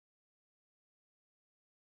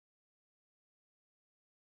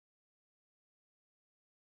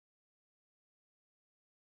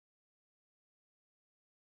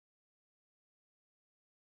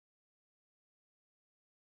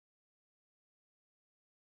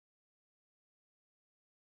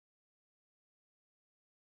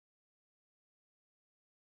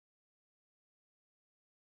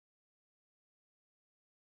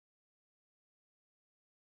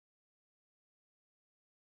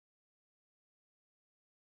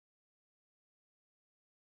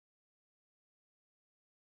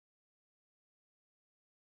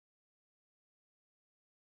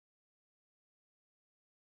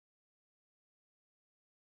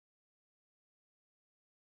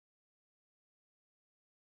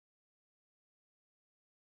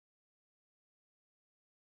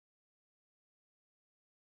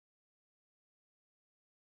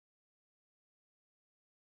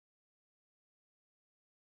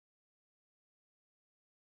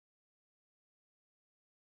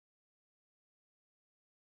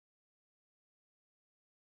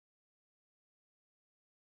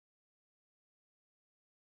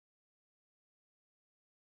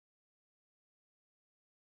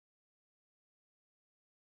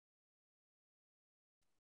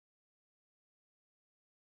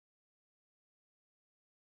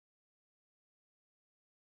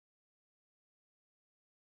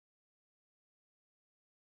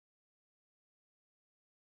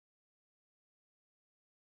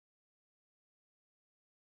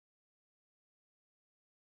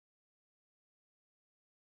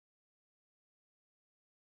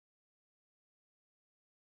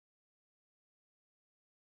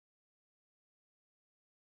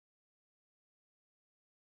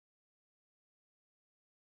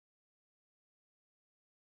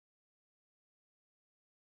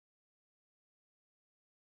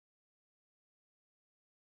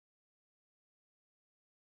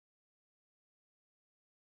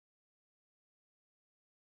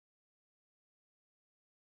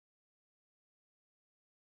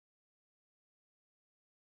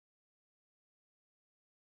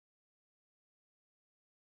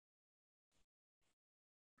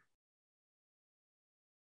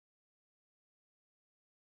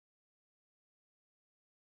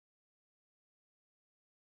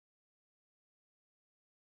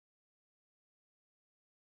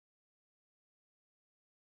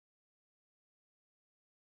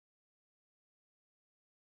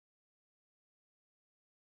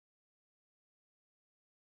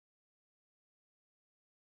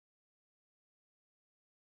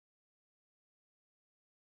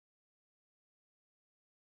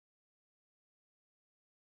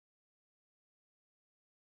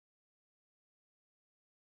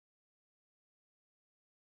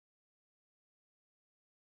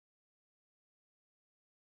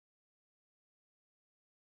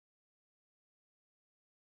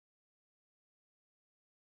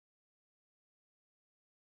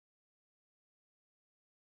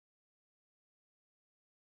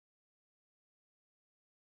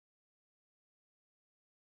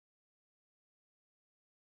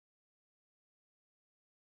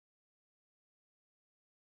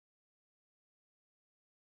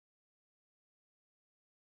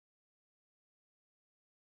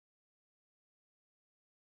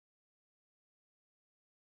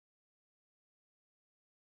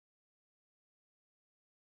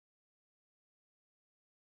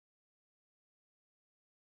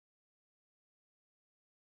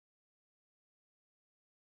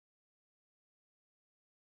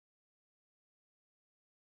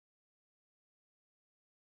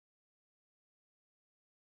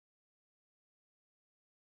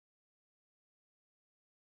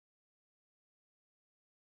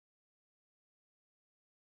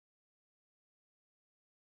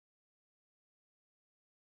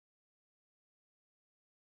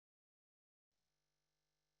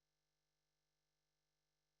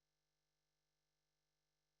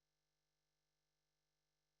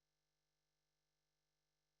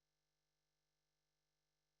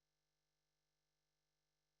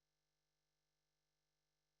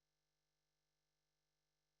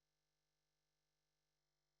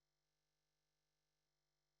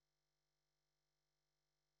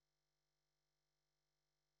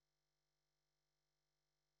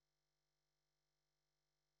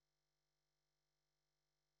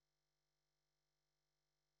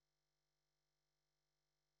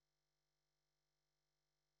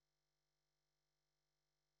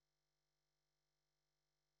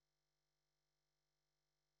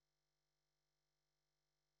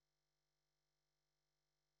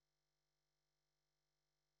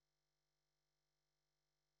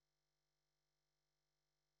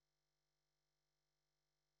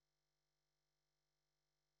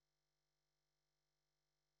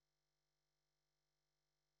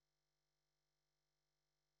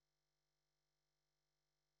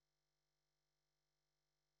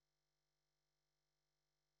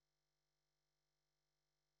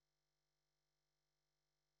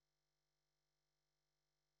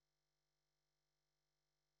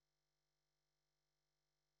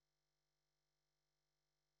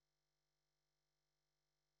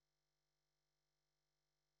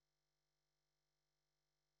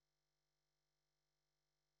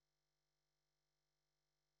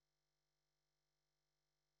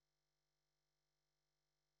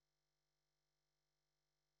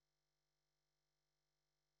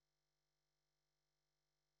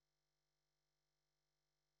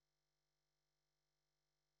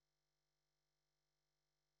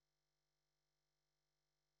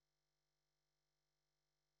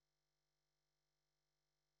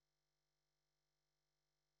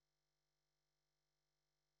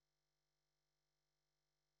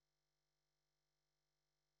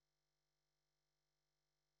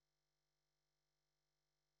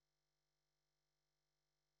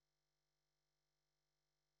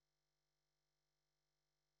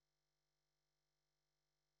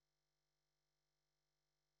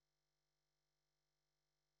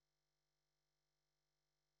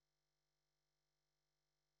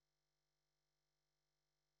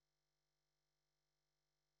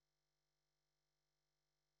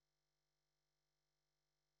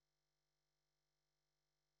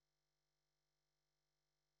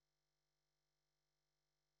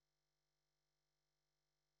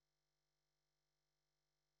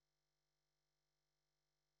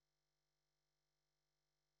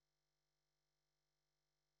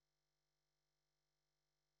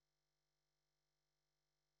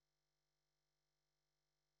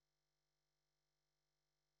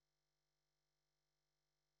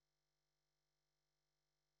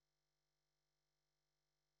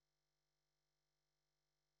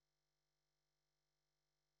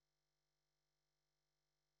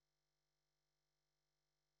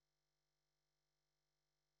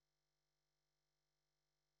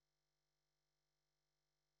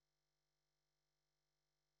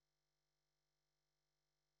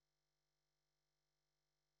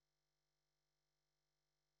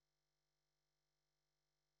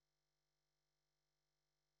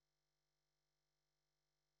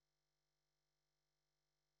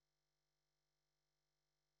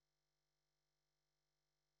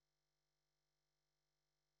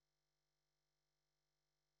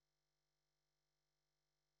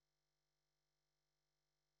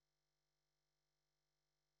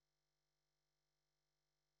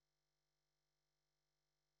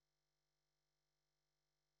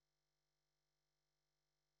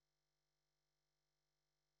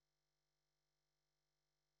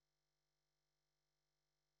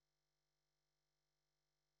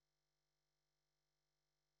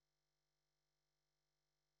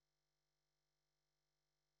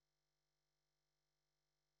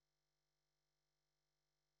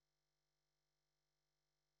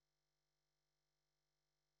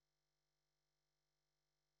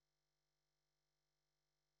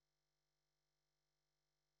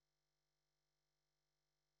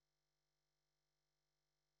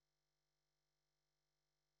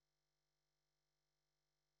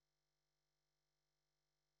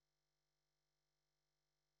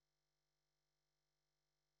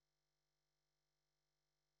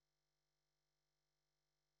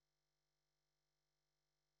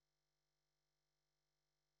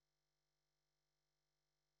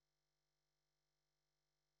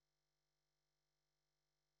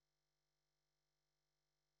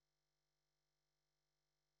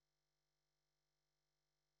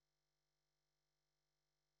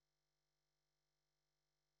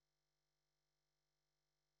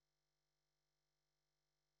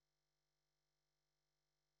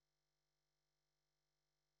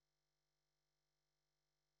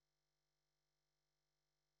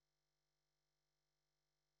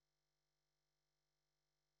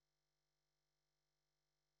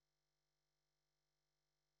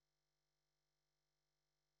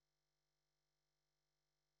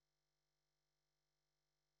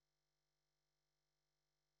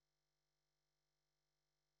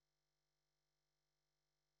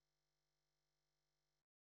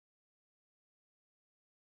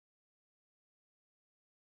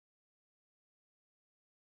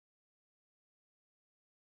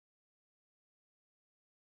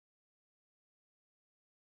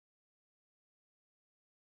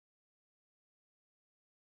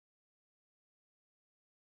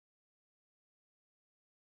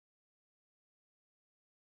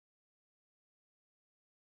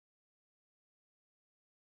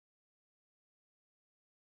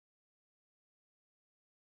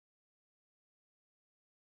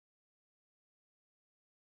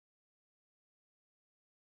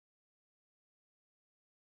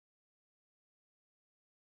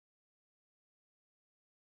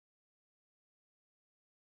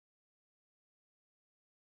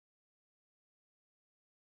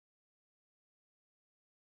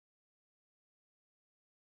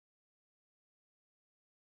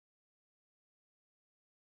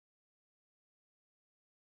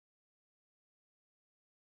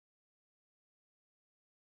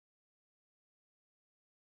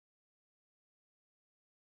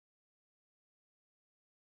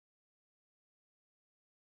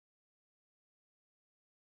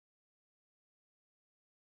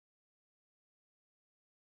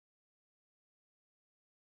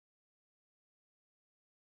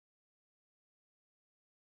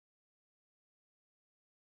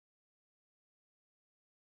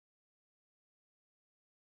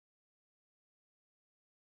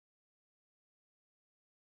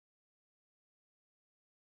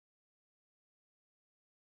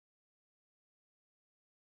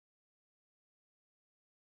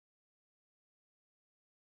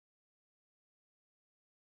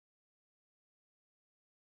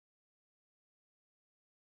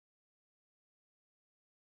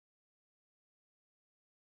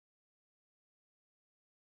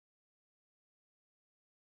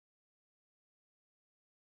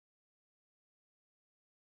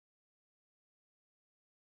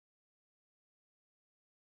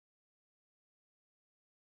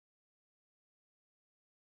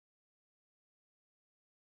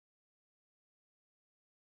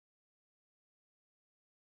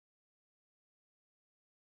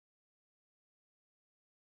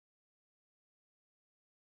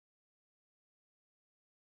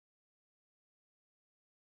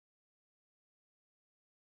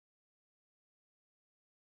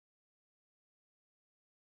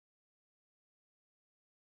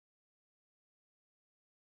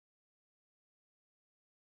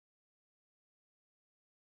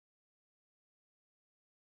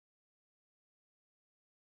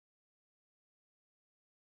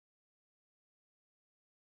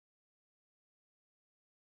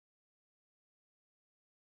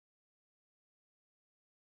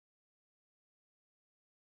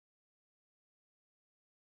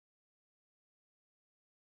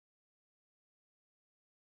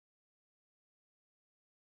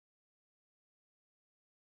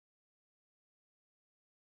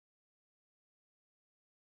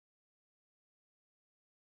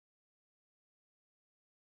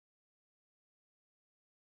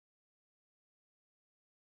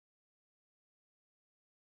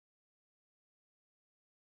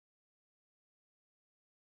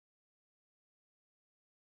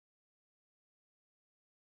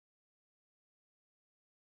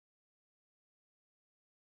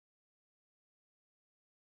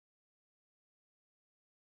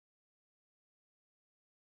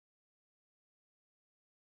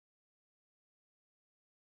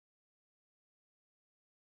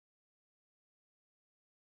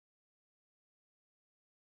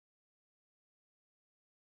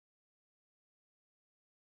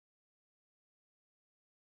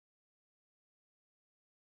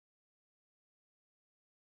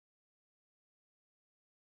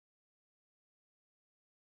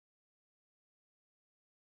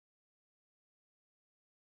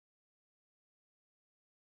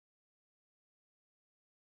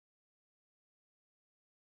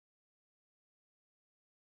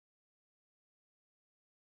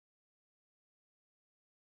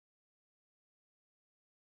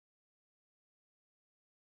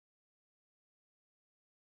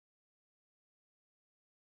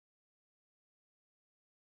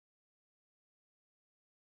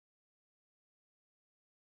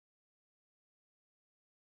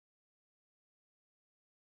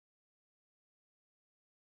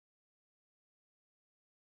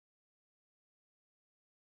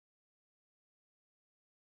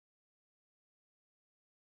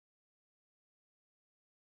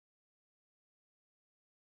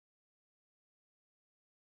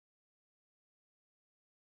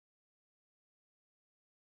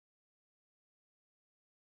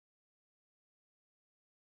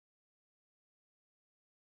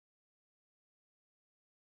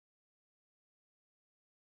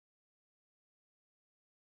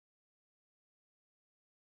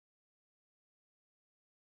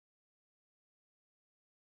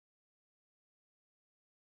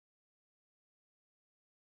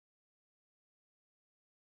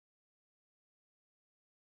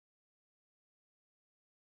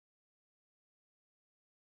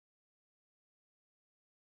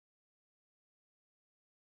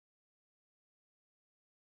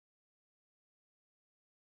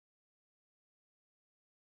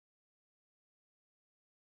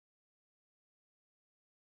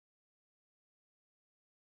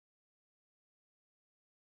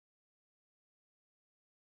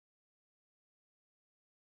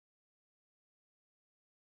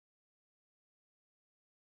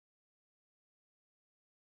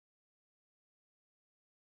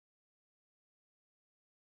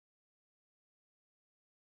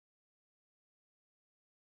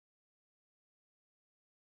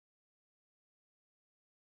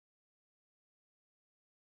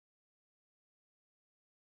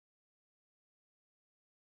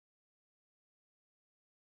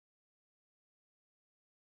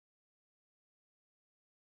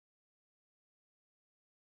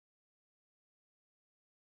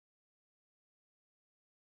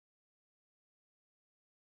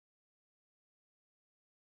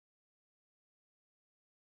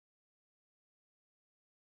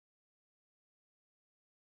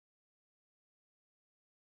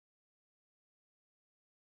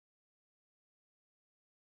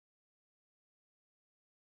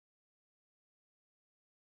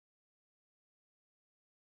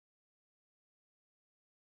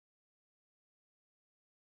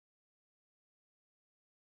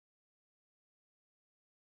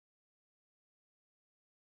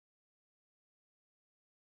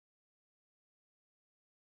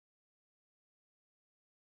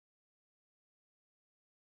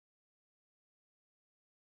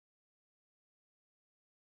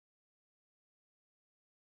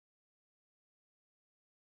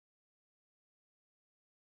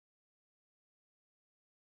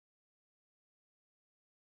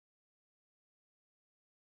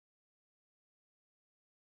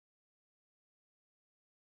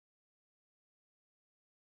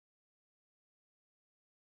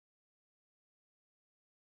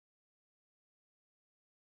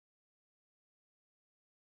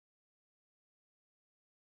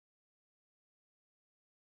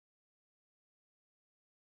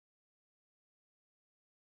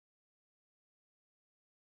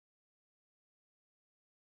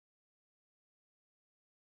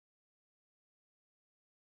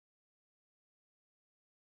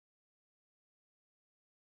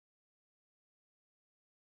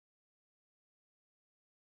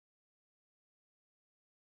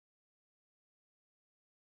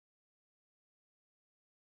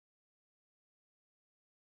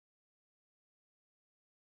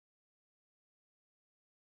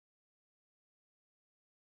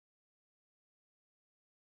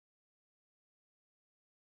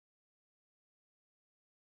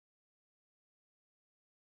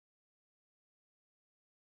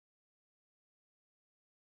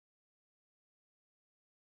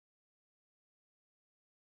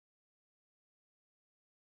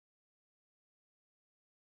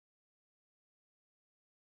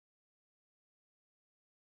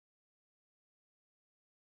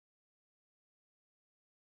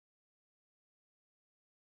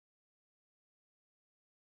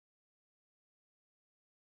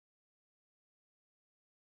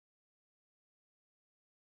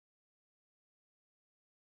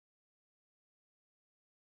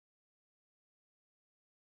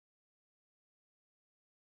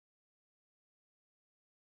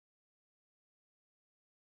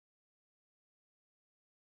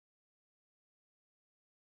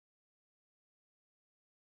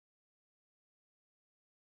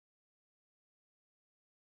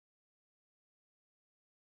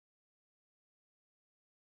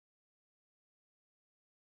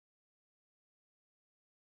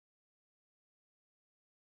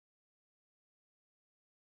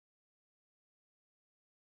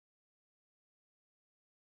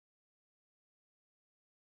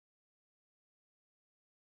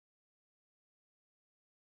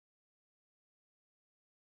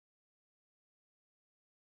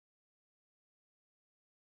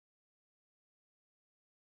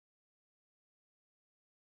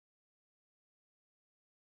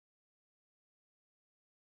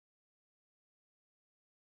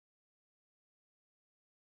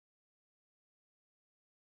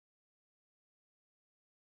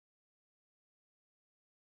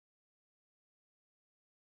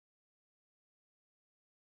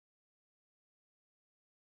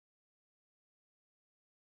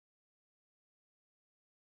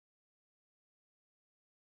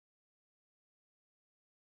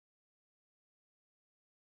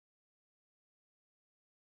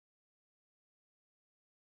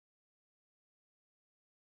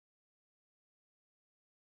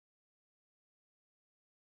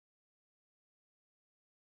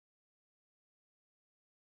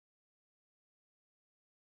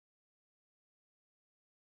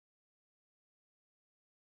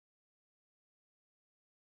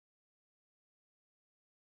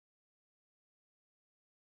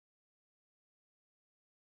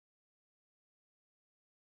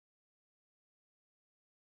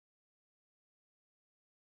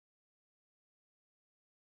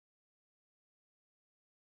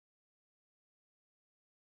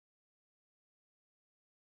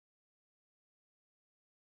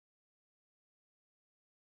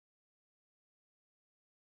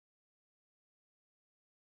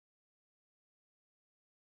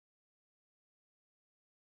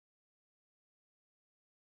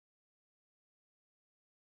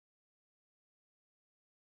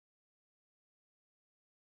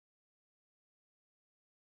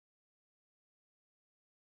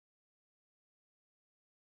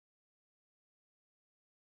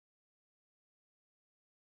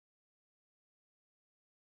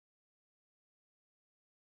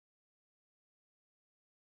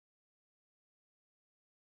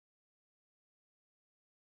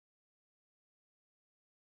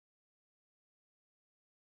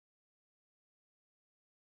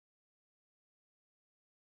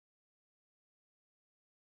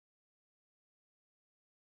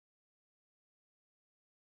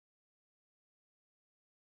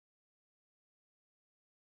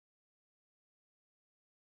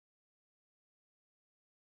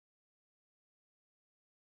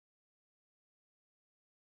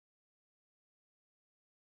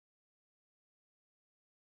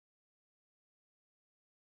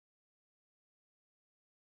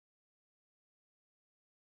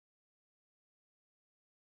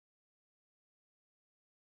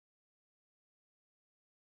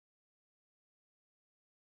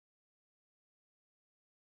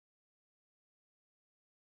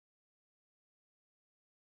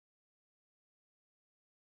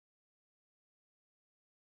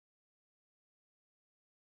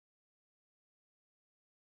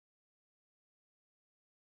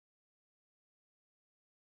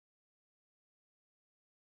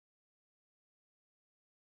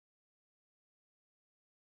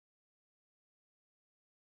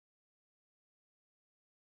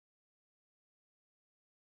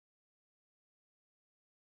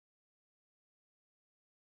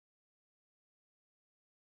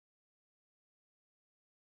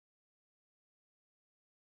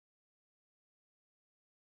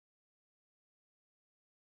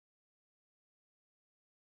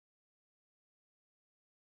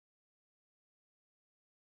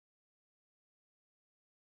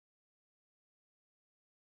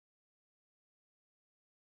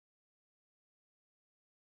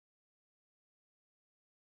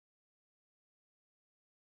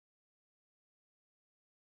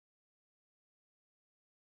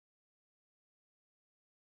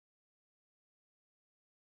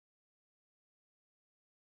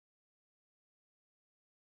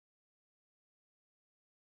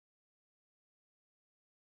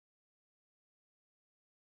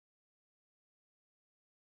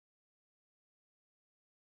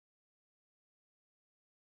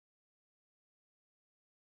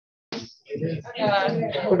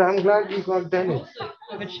But I'm glad you got Dennis.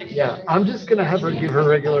 Yeah, I'm just gonna have her give her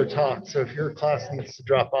regular talk. So if your class needs to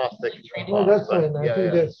drop off, they can drop off. That's fine. I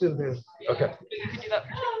think they're still there. Okay. You can do that.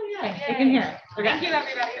 You can hear. Okay. Thank you,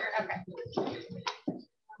 everybody.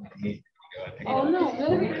 Okay. Oh no,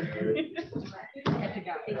 really?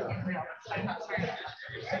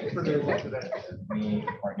 Me,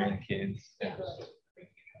 partner, and kids.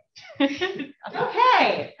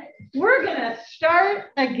 Okay, we're gonna start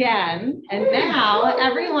again, and now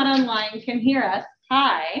everyone online can hear us.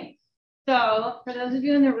 Hi. So for those of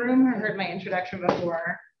you in the room who heard my introduction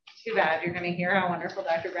before, too bad. You're gonna hear how wonderful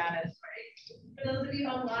Dr. Brown is. For those of you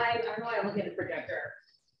online, I don't know why I'm looking at the projector.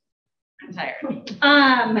 I'm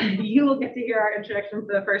tired. You will get to hear our introduction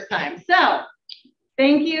for the first time. So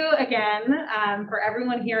thank you again for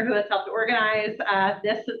everyone here who has helped organize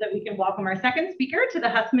this so that we can welcome our second speaker to the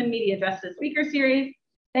Hussman Media Justice Speaker Series.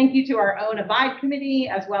 Thank you to our own Abide Committee,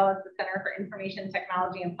 as well as the Center for Information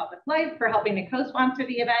Technology and Public Life for helping to co-sponsor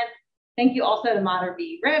the event. Thank you also to Madhur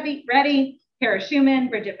B. Reddy, Kara Schumann,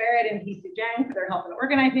 Bridget Barrett, and Hisu Jang for their help in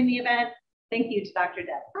organizing the event. Thank you to Dr.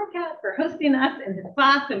 Deb Burkett for hosting us in his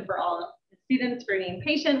class and for all the students for being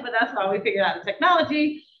patient with us while we figured out the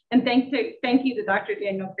technology. And thank you to Dr.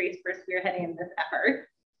 Danielle Kilgo for spearheading this effort.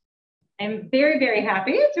 I'm very, very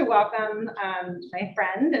happy to welcome my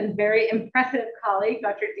friend and very impressive colleague,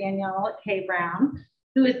 Dr. Danielle K. Brown,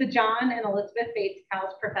 who is the John and Elizabeth Bates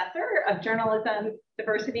Cowles Professor of Journalism,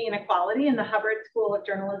 Diversity, and Equality in the Hubbard School of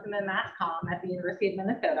Journalism and Mass Comm at the University of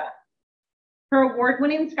Minnesota. Her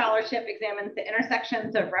award-winning scholarship examines the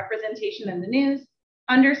intersections of representation in the news,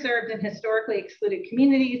 underserved and historically excluded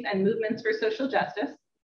communities, and movements for social justice.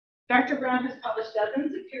 Dr. Brown has published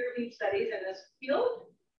dozens of peer-reviewed studies in this field,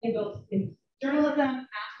 in both in journalism,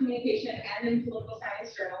 mass communication, and in political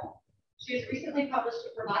science journal. She has recently published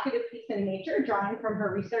a provocative piece in Nature, drawing from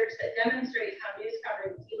her research that demonstrates how news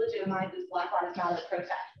coverage delegitimizes Black Lives Matter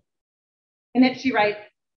protests. In it, she writes,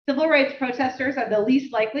 civil rights protesters are the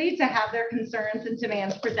least likely to have their concerns and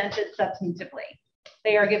demands presented substantively.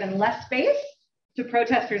 They are given less space to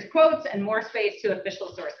protesters' quotes and more space to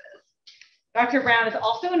official sources. Dr. Brown is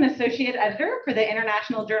also an associate editor for the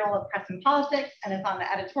International Journal of Press and Politics and is on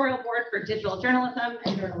the editorial board for digital journalism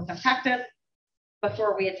and journalism practice.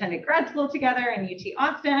 Before we attended grad school together in UT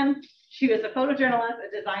Austin, she was a photojournalist, a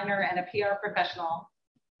designer, and a PR professional.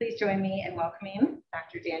 Please join me in welcoming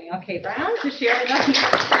Dr. Danielle K. Brown to share with us.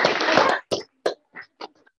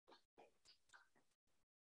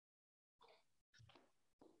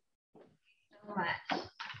 So much.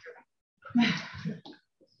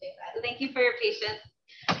 Thank you for your patience.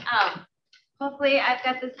 Hopefully I've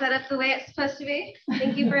got this set up the way it's supposed to be.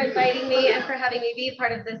 Thank you for inviting me and for having me be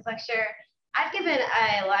part of this lecture. I've given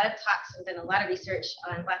a lot of talks and done a lot of research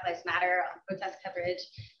on Black Lives Matter, on protest coverage,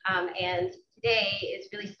 and today is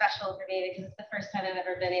really special for me because it's the first time I've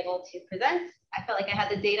ever been able to present. I felt like I had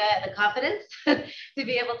the data and the confidence to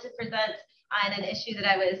be able to present on an issue that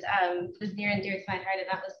I was near and dear to my heart, and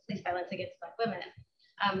that was police violence against Black women.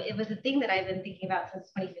 It was a thing that I've been thinking about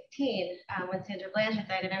since 2015 when Sandra Bland had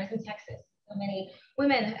died and I was in Texas. So many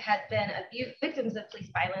women had been victims of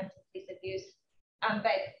police violence and police abuse,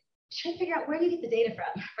 but trying to figure out where do you get the data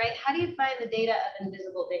from, right? How do you find the data of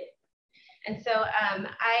invisible data? And so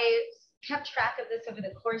I kept track of this over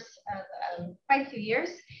the course of quite a few years,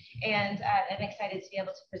 and I'm excited to be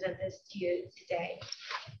able to present this to you today.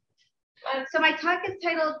 So my talk is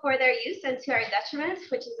titled For Their Use and To Our Detriment,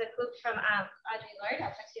 which is a quote from Audre Lorde.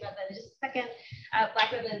 I'll talk to you about that in just a second.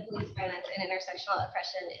 Black women, police violence, and intersectional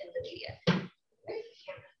oppression in the media. Where's the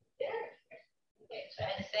camera? There. Okay,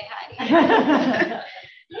 trying to say hi.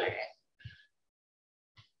 Okay.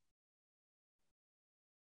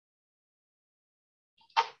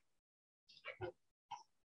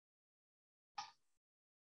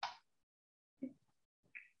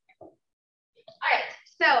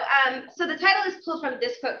 So the title is pulled from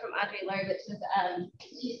this quote from Audre Lorde, which is,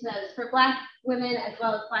 she says, for Black women as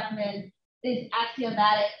well as Black men, it is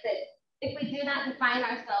axiomatic that if we do not define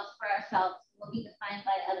ourselves for ourselves, we'll be defined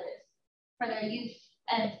by others for their use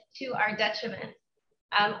and to our detriment.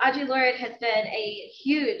 Audre Lorde has been a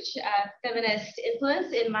huge feminist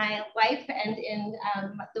influence in my life and in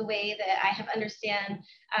the way that I have understand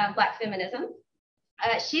Black feminism.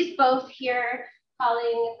 She's both here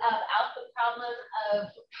calling out the problem of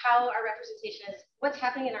how our representation is, what's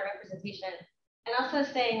happening in our representation, and also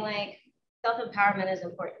saying like self-empowerment is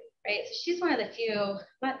important, right? So she's one of the few,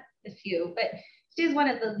 not the few, but she's one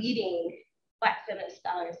of the leading Black feminist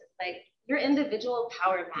scholars. It's like your individual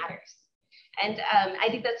power matters. And I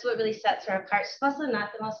think that's what really sets her apart. She's also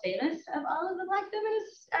not the most famous of all of the Black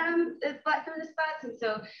feminist thoughts. And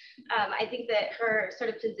so I think that her sort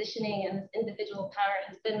of positioning and individual power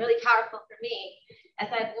has been really powerful for me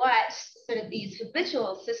as I've watched sort of these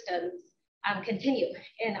habitual systems continue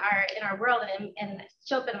in our world and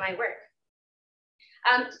show up in my work.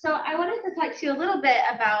 So I wanted to talk to you a little bit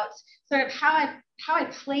about sort of how I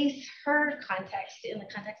place her context in the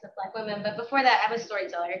context of Black women. But before that, I'm a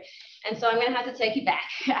storyteller. And so I'm going to have to take you back.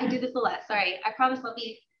 I do this a lot. Sorry. I promise I'll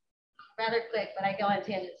be rather quick, but I go on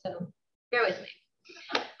tangents. So bear with me.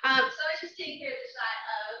 So let's just take here the shot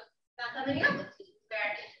of South London, where I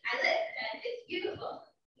live. And it's beautiful.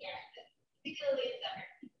 Yeah. Particularly in summer.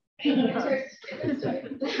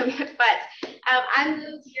 But I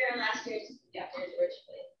moved here last year to after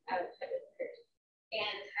virtually out of Hubbard.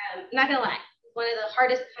 And I'm not gonna lie, it's one of the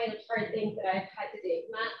hardest kind of hard things that I've had to do.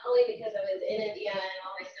 Not only because I was in Indiana and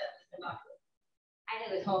all my stuff was in boxes. I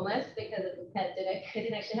was homeless because of the pandemic. I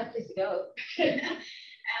didn't actually have a place to go.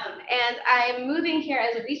 And I'm moving here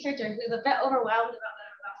as a researcher who's a bit overwhelmed about what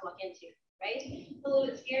I'm about to walk into, right? It's a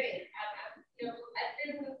little bit scary. I've been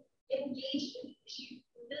engaged with the issue.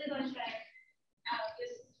 I really want to try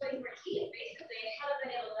this 2014, basically, how have I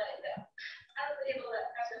been able to let it go? How have I been able to let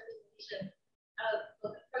representation of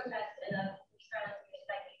both the protests and of silence and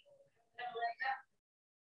recycling? How have I let it go?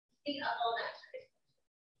 Think of all that,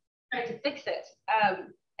 trying to fix it.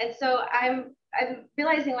 And so I'm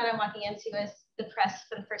realizing what I'm walking into is the press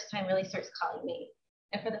for the first time really starts calling me.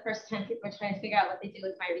 And for the first time, people are trying to figure out what they do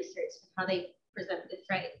with my research and how they present it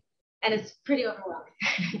right. And it's pretty overwhelming,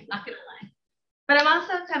 not gonna lie. But I'm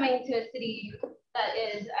also coming to a city that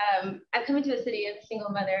is, I'm coming to a city as a single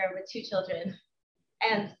mother with 2 children.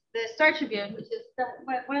 And the Star Tribune, which is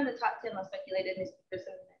one of the top 10 most speculated newspapers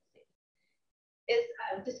in the United States, is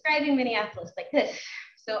describing Minneapolis like this.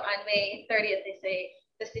 So on May 30th, they say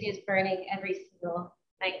the city is burning every single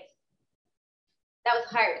night. That was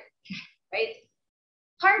hard, right?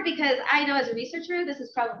 Hard because I know as a researcher, this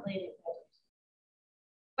is probably an project.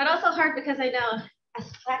 But also hard because I know as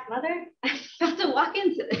a Black mother, I have to walk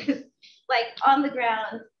into this, like on the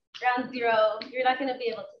ground, ground zero. You're not going to be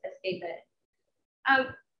able to escape it.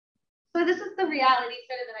 So this is the reality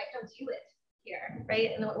sort of that I come to you with here,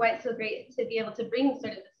 right? And why it's so great to be able to bring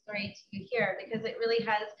sort of the story to you here, because it really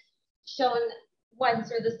has shown one,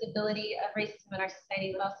 sort of the stability of racism in our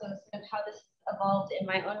society, but also sort of how this evolved in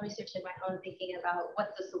my own research and my own thinking about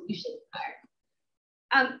what the solutions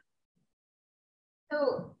are.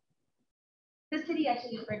 So this city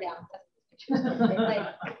actually just burned down. It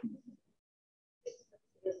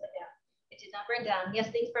did not burn down. Yes,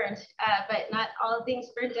 things burned, but not all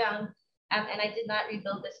things burned down. And I did not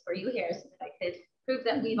rebuild this for you here so that I could prove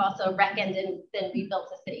that we've also reckoned and then rebuilt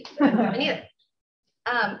a city.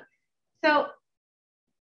 So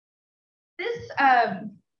this, I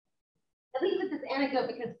leave with this anecdote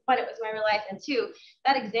because one, it was my real life, and two,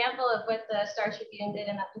 that example of what the Star Tribune did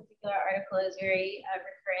in that particular article is very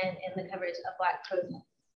recurrent in the coverage of Black protests.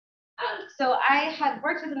 So I had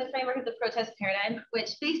worked within the framework of the protest paradigm,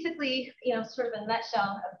 which basically, sort of a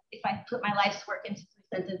nutshell, if I put my life's work into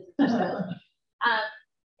 3 sentences or so,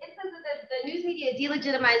 it says that the news media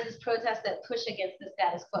delegitimizes protests that push against the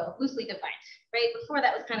status quo, loosely defined, right? Before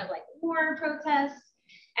that was kind of like war protests,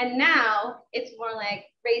 and now it's more like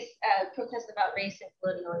race protests about race and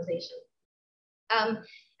colonialization.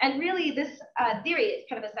 And really, this theory is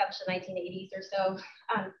kind of established in the 1980s or so.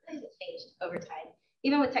 It has changed over time.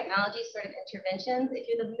 Even with technology sort of interventions, if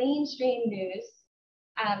you're the mainstream news,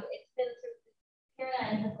 it's been sort of, the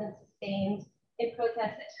paradigm has been sustained in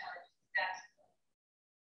protests that challenge the status quo.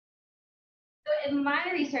 So in my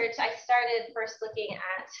research, I started first looking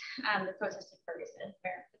at the protest of Ferguson,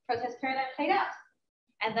 where the protest paradigm played out.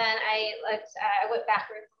 And then I went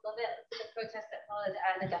backwards a little bit to the protest that followed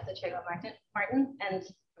the death of Trayvon Martin, and the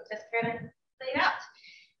protest paradigm played out.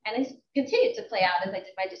 And it continued to play out as I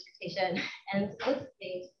did my dissertation. And this is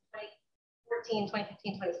 2014,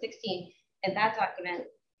 2015, 2016 in that document.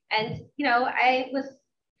 And, I was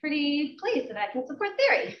pretty pleased that I can support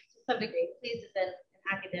theory to some degree. Pleased as in an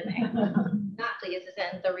academic, not pleased as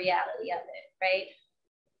in the reality of it, right?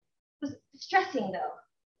 It was distressing though,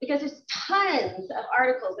 because there's tons of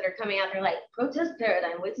articles that are coming out. They're like, protest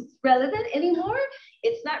paradigm, was it relevant anymore?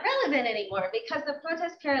 It's not relevant anymore because the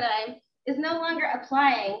protest paradigm is no longer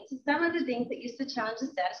applying to some of the things that used to challenge the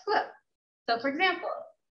status quo. So for example,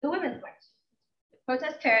 the Women's March. The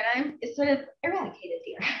protest paradigm is sort of eradicated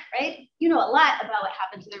here, right? You know a lot about what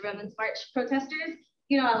happened to the Women's March protesters.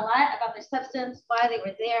 You know a lot about their substance, why they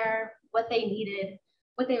were there, what they needed,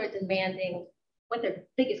 what they were demanding, what their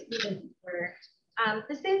biggest grievances were.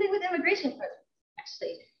 The same thing with immigration protests.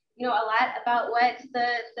 about what the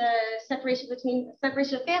separation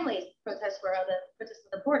of families protests were, or the protests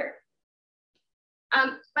of the border.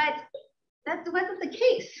 But that wasn't the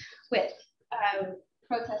case with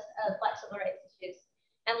protests of Black civil rights issues.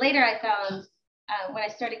 And later I found, when I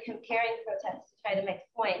started comparing protests to try to make a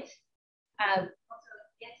point, also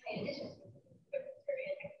anti-Indigenous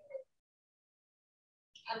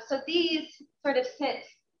so these sort of sit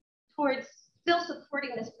towards still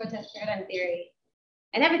supporting this protest paradigm theory,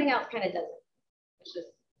 and everything else kind of doesn't, which is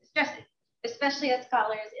distressing, especially as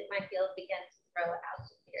scholars in my field begin to throw out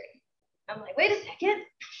the theory. I'm like, wait a second,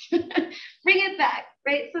 bring it back,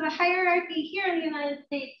 right? So the hierarchy here in the United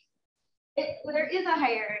States, well, there is a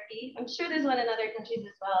hierarchy. I'm sure there's one in other countries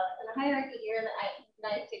as well. And the hierarchy here in the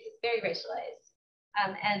United States is very racialized,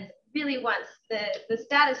 and really wants the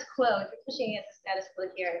status quo, if you're pushing against the status quo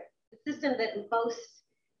here, the system that is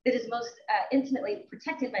most intimately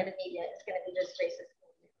protected by the media is going to be this racist.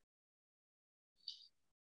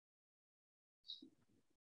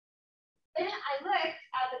 Then I looked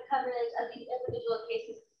at the coverage of these individual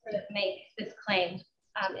cases to sort of make this claim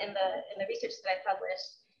in the research that I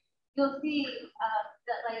published. You'll see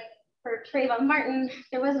that, like, for Trayvon Martin,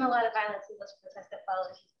 there wasn't a lot of violence in those protests that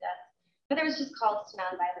followed his death, but there was just calls to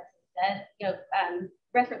nonviolence instead,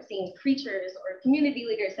 referencing preachers or community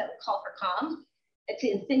leaders that would call for calm to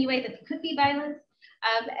insinuate that there could be violence.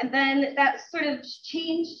 And then that sort of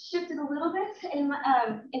shifted a little bit in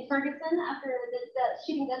Ferguson after the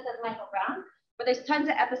shooting death of Michael Brown, where there's tons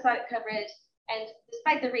of episodic coverage. And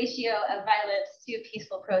despite the ratio of violence to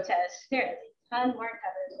peaceful protests, there is a ton more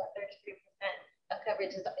coverage, about 33% of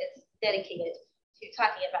coverage is dedicated to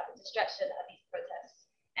talking about the destruction of these protests,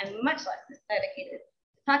 and much less is dedicated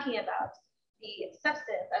to talking about the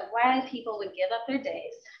substance of why people would give up their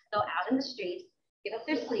days, go out in the streets, give up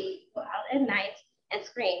their sleep, go out at night, and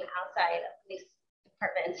scream outside of police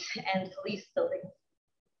departments and police buildings.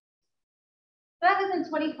 So that was in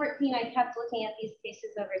 2014. I kept looking at these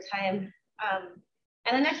cases over time.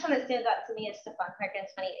 And the next one that stands out to me is Stephon Clark in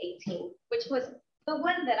 2018, which was the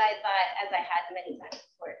one that I thought, as I had many times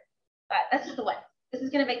before, but this is the one. This is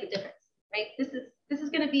going to make the difference, right? This is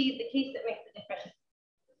going to be the case that makes the difference.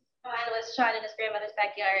 A man was shot in his grandmother's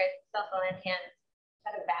backyard, cell phone in hand,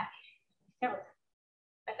 shot him back.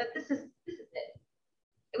 I thought, this is it.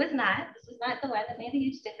 It was not. This was not the one that made a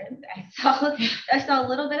huge difference. I saw a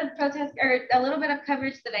little bit of protest, or a little bit of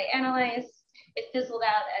coverage that I analyzed. It fizzled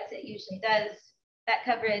out, as it usually does. That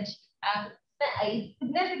coverage spent a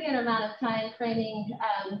significant amount of time framing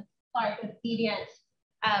Clark as deviant,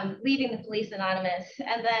 leaving the police anonymous,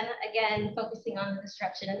 and then again focusing on the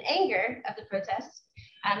disruption and anger of the protests,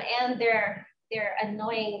 and their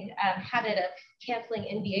annoying habit of canceling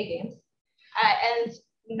NBA games, and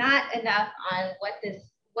not enough on what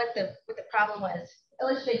the problem was. To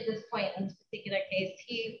illustrate this point in this particular case,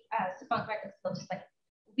 Stephon Clark was killed just like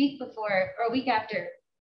a week before or a week after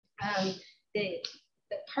the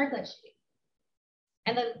Parkland shooting.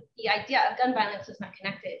 And the idea of gun violence was not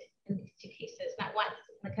connected in these two cases, not once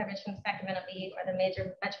in the coverage from the Sacramento Bee or the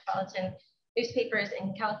major metropolitan newspapers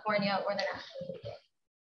in California or the national media.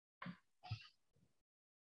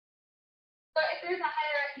 So if there's a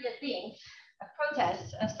hierarchy of things, of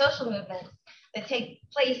protests, of social movements that take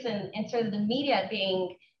place in sort of the media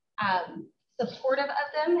being supportive of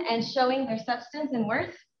them and showing their substance and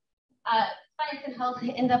worth, science and health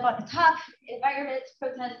end up at the top, environment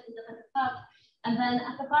protests end up at the top, and then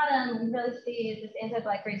at the bottom, we really see this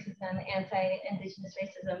anti-Black racism, anti-Indigenous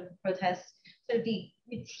racism protests sort of be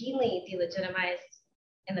routinely delegitimized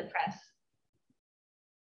in the press.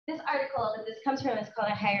 This article that this comes from is called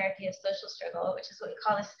A Hierarchy of Social Struggle, which is what we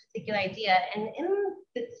call this particular idea. And in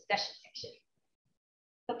the discussion section,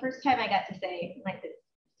 the first time I got to say, like, this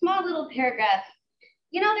small little paragraph,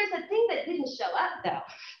 there's a thing that didn't show up though,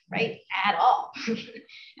 right, at all.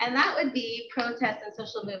 And that would be protests and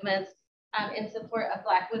social movements in support of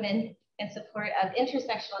Black women, in support of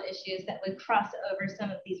intersectional issues that would cross over some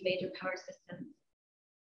of these major power systems.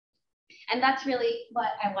 And that's really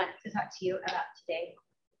what I want to talk to you about today.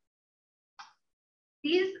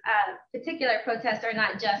 These particular protests are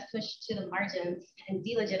not just pushed to the margins and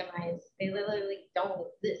delegitimized. They literally don't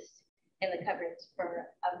exist in the coverage for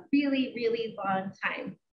a really, really long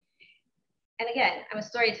time. And again, I'm a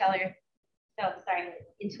storyteller, so sorry,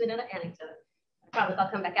 into another anecdote. I promise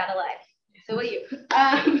I'll come back out alive. So will you.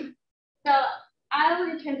 So I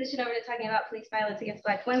want to transition over to talking about police violence against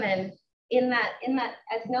Black women in that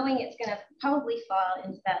as knowing it's going to probably fall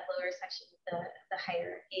into that lower section of the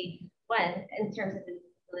hierarchy, one, in terms of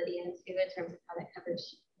visibility, and two, in terms of how that coverage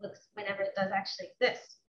looks whenever it does actually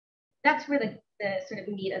exist. That's where the sort of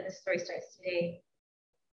meat of the story starts today.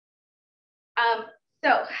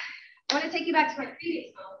 So I want to take you back to my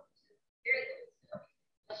previous home.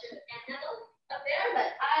 Up there,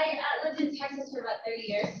 but I lived in Texas for about 30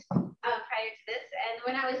 years prior to this. And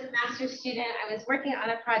when I was a master's student, I was working on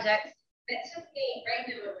a project that took me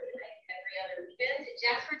regularly, like every other weekend, to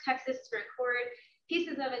Jasper, Texas to record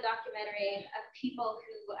pieces of a documentary of people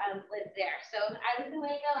who lived there. So I was in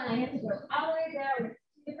Waco and I had to go all the way down with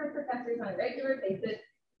different professors on a regular basis.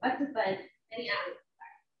 Lots of fun, many hours.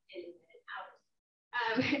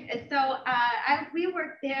 And so we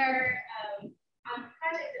worked there on a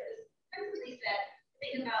project that was principally set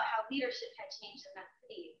thinking about how leadership had changed in that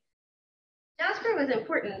city. Jasper was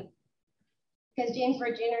important because James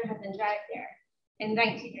Ford Jr. had been dragged there in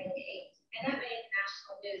 1998, and that made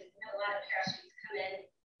national news. You know, a lot of parachutes come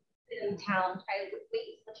in town, try to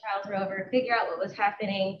wait until the trials were over, figure out what was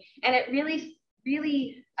happening, and it really,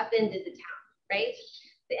 really upended the town, right?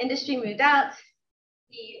 The industry moved out.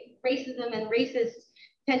 The racism and racist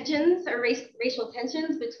tensions or racial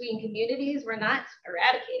tensions between communities were not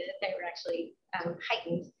eradicated; they were actually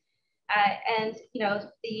heightened. And you know,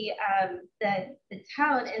 the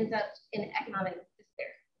town ends up in economic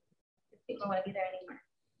despair. People don't want to be there anymore,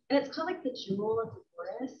 and it's called like the jewel of the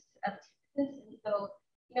forest of Texas. And so,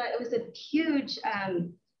 you know, it was a huge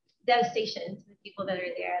devastation to the people that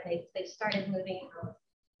are there. They started moving out,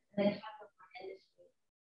 and they have the industry.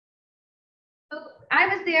 So I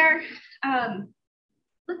was there.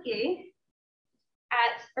 Looking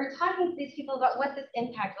at or talking to these people about what this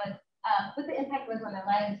impact was, what the impact was on their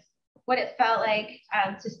lives, what it felt like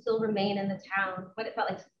to still remain in the town, what it felt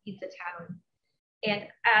like to leave the town. And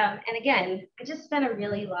again, I just spent a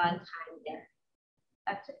really long time there.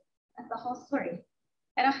 That's it. That's the whole story.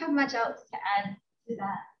 I don't have much else to add to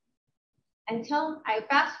that until I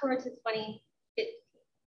fast forward to 2015.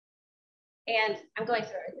 And I'm going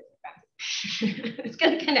through it. It's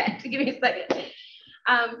going to connect. Give me a second.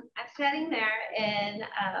 I'm sitting there in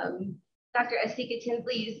Dr. Asika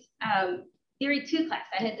Tinsley's Theory 2 class.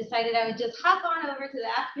 I had decided I would just hop on over to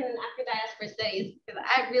the African and Afro-diaspora studies because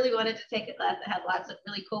I really wanted to take a class that had lots of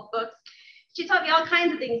really cool books. She taught me all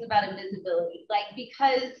kinds of things about invisibility, like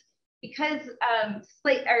because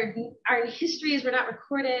our histories were not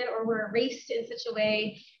recorded or were erased in such a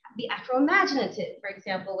way. The Afro-imaginative, for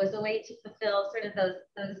example, was a way to fulfill sort of those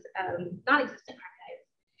non-existent archives.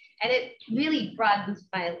 And it really broadened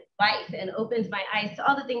my life and opened my eyes to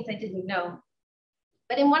all the things I didn't know.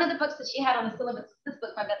 But in one of the books that she had on the syllabus, this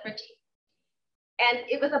book by Beth Ritchie. And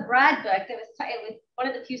it was a broad book that was one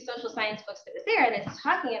of the few social science books that was there. And it's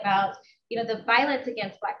talking about, you know, the violence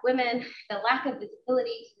against Black women, the lack of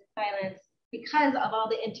visibility to this violence because of all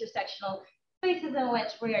the intersectional places in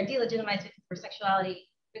which we are delegitimized for sexuality,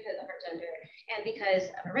 because of our gender, and because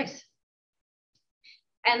of our race.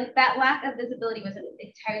 And that lack of visibility wasn't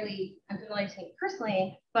entirely unfamiliar to me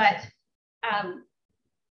personally, but I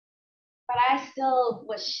still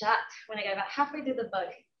was shocked when I got about halfway through the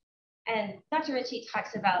book. And Dr. Ritchie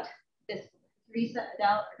talks about this Teresa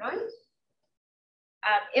Adele Arnold.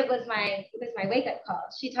 It was my wake-up call.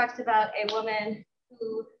 She talks about a woman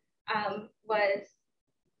who was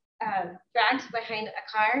dragged behind a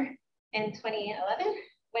car in 2011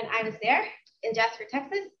 when I was there in Jasper,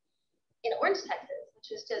 Texas, in Orange, Texas, which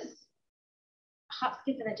was just a hop,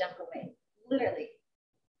 skip, and a jump away, literally.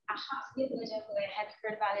 A hop, skip, and a jump away. I hadn't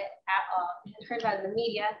heard about it at all. I hadn't heard about it in the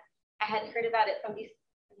media. I hadn't heard about it from these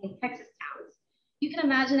Texas towns. You can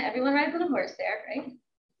imagine everyone rides on a horse there, right?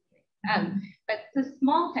 But the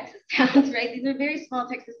small Texas towns, right? These are very small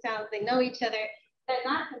Texas towns. They know each other. They're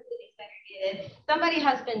not completely segregated. Somebody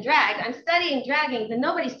has been dragged. I'm studying draggings and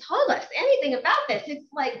nobody's told us anything about this. It's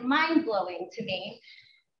like mind-blowing to me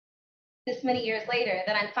this many years later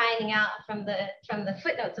that I'm finding out from the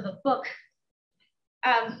footnotes of a book.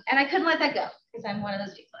 And I couldn't let that go because I'm one of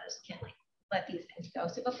those people. I just can't let these things go.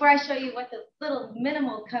 So before I show you what the little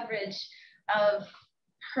minimal coverage of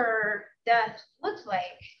her death looks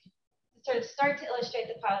like, to sort of start to illustrate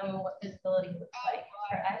the problem of what visibility looks like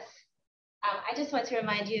for us, I just want to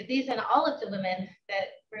remind you, these and all of the women that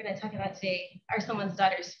we're going to talk about today are someone's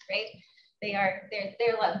daughters, right? They're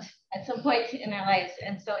loved at some point in their lives,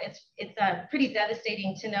 and so it's pretty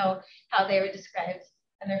devastating to know how they were described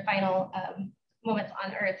in their final moments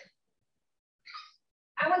on Earth.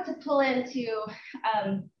 I want to pull into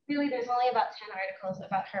really, there's only about 10 articles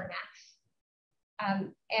about her max,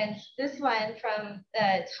 and this one from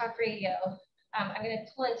the talk radio, I'm going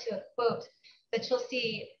to pull into a quote that you'll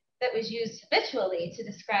see that was used habitually to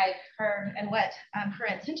describe her and what her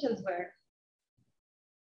intentions were.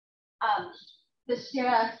 The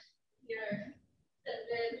sheriff here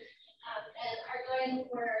and our going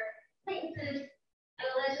were acquaintances and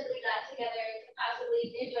allegedly got together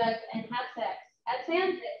drugs, and have sex at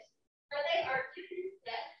sand pits, where they are given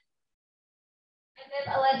death and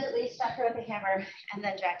then allegedly struck her with a hammer and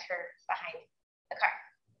then dragged her behind the car.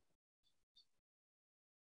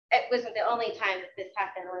 It wasn't the only time that this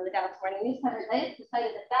happened. When the Dallas Morning News covered it,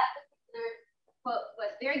 decided that that particular quote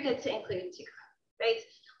was very good to include too, right?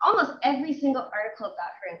 Almost every single article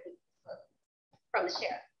about her includes this quote from the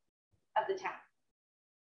sheriff of the town.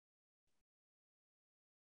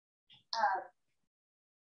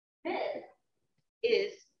 This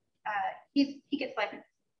is, he gets life in prison.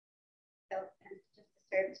 So, and just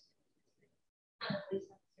served on a police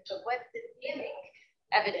officer. But what is damning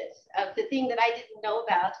evidence of the thing that I didn't know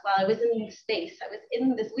about while I was in this space, I was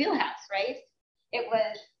in this wheelhouse, right? It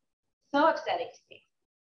was so upsetting to me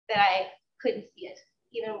that I couldn't see it,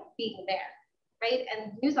 even being there, right?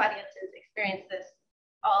 And news audiences experience this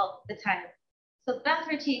all the time. So Beth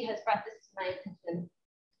Ritchie has brought this to my attention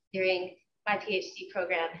during my PhD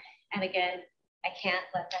program. And again, I can't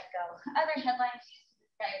let that go. Other headlines used to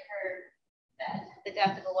describe her as the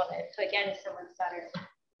death of a woman, who again is someone's daughter,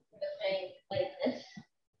 saying like this.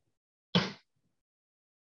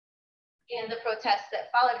 And the protests that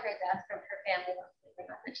followed her death from her family were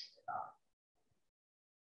not mentioned at all.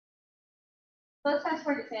 So let's fast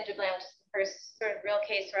forward to Sandra Bland, which is the first sort of real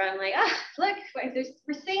case where I'm like, look,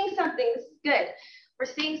 we're seeing something. This is good. We're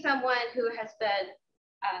seeing someone who has been,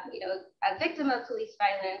 a victim of police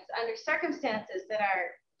violence under circumstances that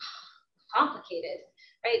are complicated,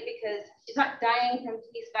 right? Because she's not dying from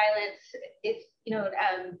police violence. It's,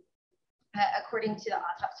 according to the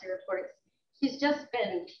autopsy reports, she's just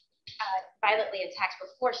been violently attacked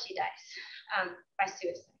before she dies by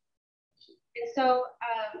suicide. And so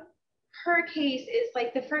her case is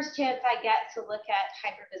like the first chance I get to look at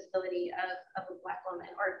hypervisibility of a Black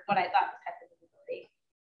woman, or what I thought was hypervisibility.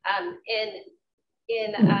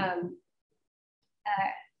 In her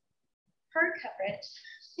coverage,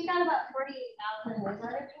 she got about 48,000 news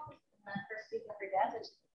articles in the first week of her death, which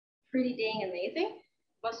is pretty dang amazing.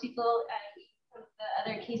 Most people, some of the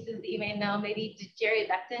other cases that you may know, maybe Jerry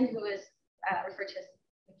Becton, who was referred to as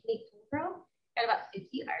McKinney Kilbro, got about 50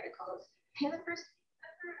 articles in the first week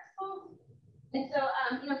of her assault. And so,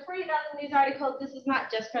 40,000 news articles, this is not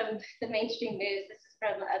just from the mainstream news, this is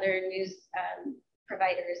from other news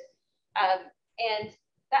providers. And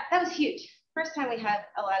that was huge. First time we had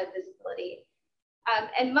a lot of visibility.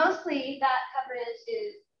 And mostly that coverage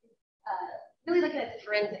is really looking at the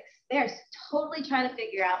forensics. They're totally trying to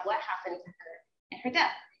figure out what happened to her and her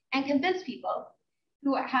death and convince people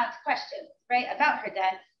who have questions, right, about her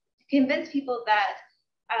death, to convince people that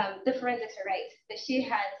the forensics are right, that she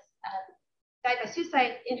has died by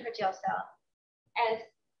suicide in her jail cell. And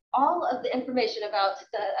all of the information about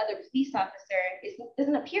the other police officer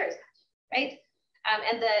doesn't appear as much, right?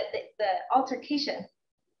 And the altercation,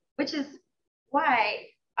 which is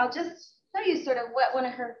why I'll just show you sort of what one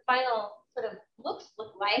of her final sort of looks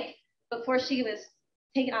looked like before she was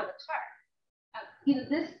taken on the car.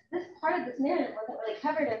 This part of this narrative wasn't really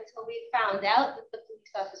covered until we found out that the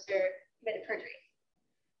police officer committed perjury.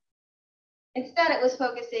 Instead, it was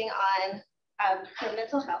focusing on her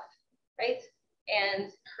mental health, right?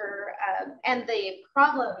 And her and the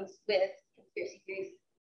problems with conspiracy theories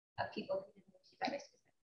of people who didn't know she died by suicide.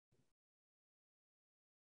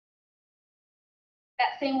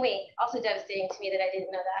 That same week, also devastating to me that I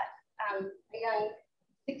didn't know that, a young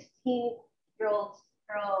 16-year-old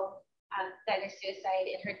girl died by suicide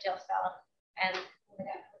in her jail cell, and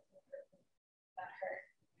about her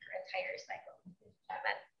entire cycle.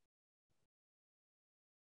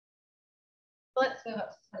 Let's move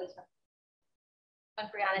up to 2020. When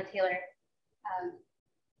Breonna Taylor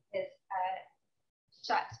is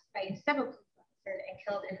shot by several police officers and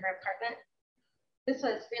killed in her apartment. This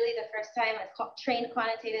was really the first time a trained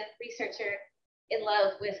quantitative researcher in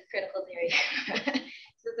love with critical theory.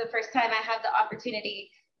 This is the first time I have the opportunity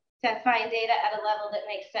to find data at a level that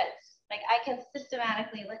makes sense. Like, I can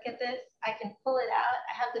systematically look at this, I can pull it out,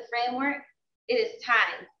 I have the framework. It is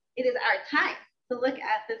time. It is our time to look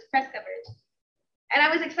at this press coverage. And I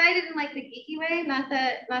was excited in like the geeky way, not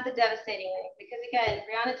the devastating way, because again,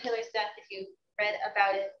 Breonna Taylor's death, if you read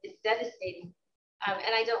about it, is devastating.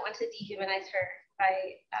 And I don't want to dehumanize her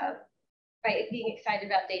by being excited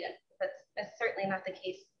about data. That's certainly not the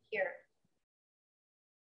case here.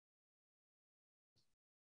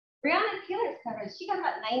 Breonna Taylor's coverage, she got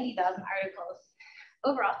about 90,000 articles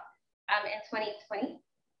overall in 2020.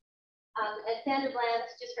 And Sandra Bland,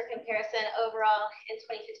 just for comparison, overall in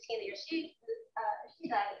 2015, the year she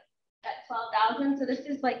died at 12,000. So this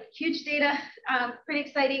is like huge data, pretty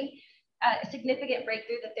exciting, a significant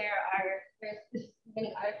breakthrough that there's this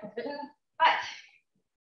many articles written. But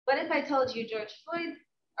What if I told you George Floyd's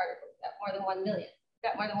article got more than 1 million,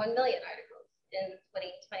 articles in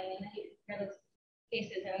 2020, and then you compare those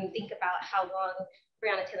cases and think about how long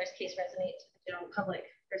Breonna Taylor's case resonates with the general public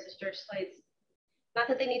versus George Floyd's. Not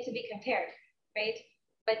that they need to be compared, right?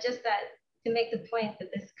 But just that to make the point that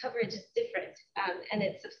this coverage is different, and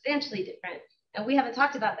it's substantially different, and we haven't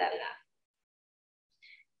talked about that enough.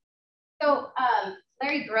 So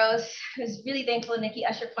Larry Gross was really thankful, and Nikki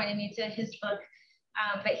Usher pointed me to his book,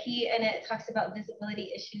 but he in it talks about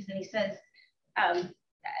visibility issues, and he says,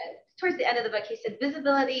 towards the end of the book, he said,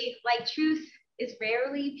 visibility, like truth, is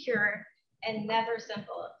rarely pure and never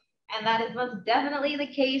simple. And that is most definitely the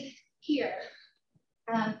case here.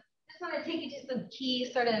 I just want to take you to some key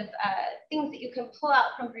sort of things that you can pull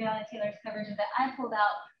out from Breonna Taylor's coverage that I pulled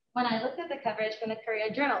out when I looked at the coverage from the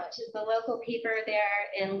Courier-Journal, which is the local paper there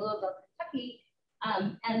in Louisville, Kentucky,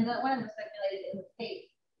 and the one that was circulated in the state.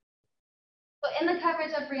 So in the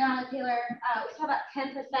coverage of Breonna Taylor, we saw about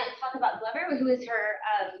 10% talk about Glover, who is her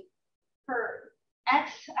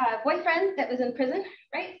ex-boyfriend that was in prison,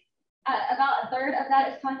 right? About a third of that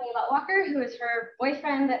is talking about Walker, who is her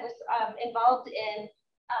boyfriend that was involved in,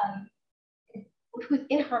 who was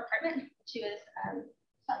in her apartment. She was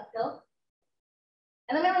shot and killed.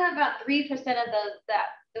 And then we only have about 3% of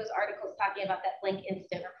those articles talking about that blank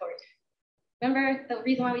incident report. Remember the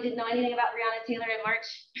reason why we didn't know anything about Breonna Taylor in March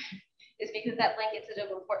is because that blank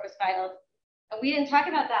incident report was filed. And we didn't talk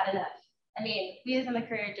about that enough. I mean, we as in the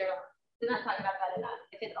Courier-Journal did not talk about that enough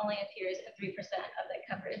if it only appears at 3% of the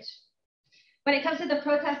coverage. When it comes to the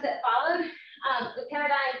protests that followed, the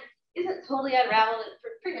paradigm isn't totally unraveled.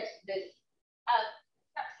 It's pretty much this.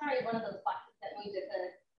 Sorry, one of those boxes that moved at the,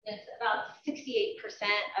 it's about 68%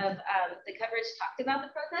 of the coverage talked about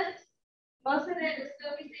the protests. Most of it was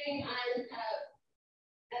focusing on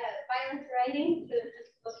violence writing, so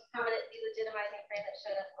this was a prominent delegitimizing frame that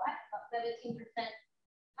showed up a lot, about 17%.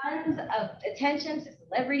 Tons of attention to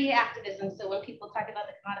celebrity activism. So when people talk about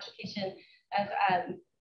the commodification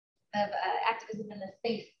of activism in the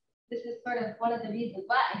space, this is sort of one of the reasons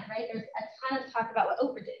why, right? There's a ton of talk about what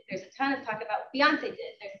Oprah did. There's a ton of talk about what Beyonce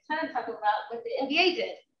did. There's a ton of talk about what the NBA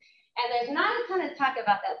did. And there's not a ton of talk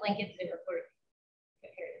about that blanket report.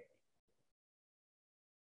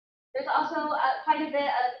 There's also quite a bit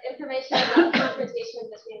of information about confrontations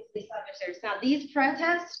between police officers. Now, these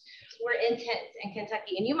protests were intense in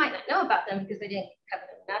Kentucky, and you might not know about them because they didn't cover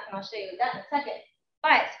them enough, and I'll show you that in a second.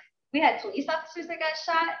 But we had police officers that got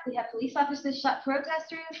shot. We had police officers shot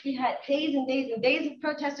protesters. We had days and days and days of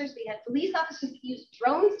protesters. We had police officers that used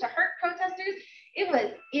drones to hurt protesters. It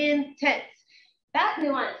was intense. That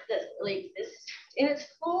nuance doesn't really exist in its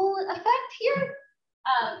full effect here.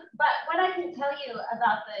 But what I can tell you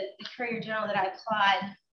about the Courier-Journal that I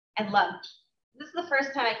applaud and love, this is the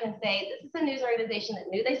first time I can say this is a news organization that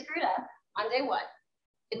knew they screwed up on day one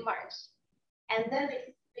in March. And then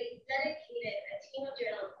they dedicated a team of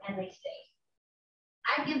journalists and they stayed.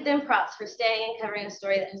 I give them props for staying and covering a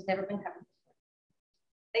story that has never been covered before.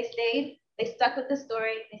 They stayed, they stuck with the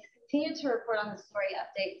story, they continued to report on the story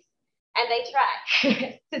updates, and they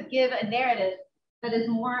tried to give a narrative that is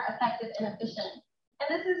more effective and efficient.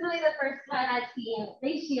 And this is really the first time I've seen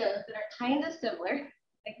ratios that are kind of similar.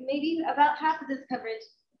 Like maybe about half of this coverage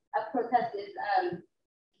of protest is,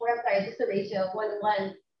 just the ratio of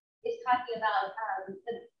 1:1 is talking about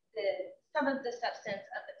some of the substance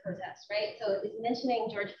of the protest, right? So it's mentioning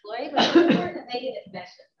George Floyd, which is important, making it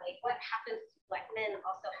mention, like what happens to Black men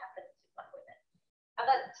also happens to Black women. Now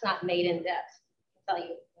that's not made in depth. I'll tell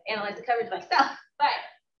you, I analyze the coverage myself, but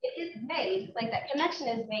it is made, like that connection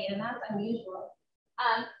is made, and that's unusual.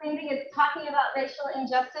 Same thing is talking about racial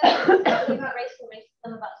injustice, talking about race and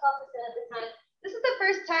racism about 12% of the time. This is the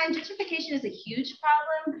first time gentrification is a huge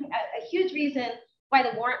problem, a huge reason why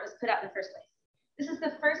the warrant was put out in the first place. This is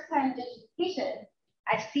the first time gentrification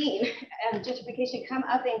I've seen gentrification come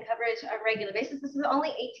up in coverage on a regular basis. This is only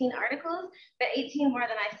 18 articles, but 18 more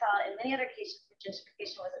than I saw in many other cases where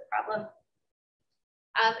gentrification was a problem.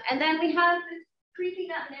 And then we have this creeping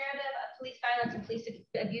up narrative of police violence and police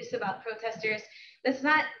abuse about protesters that's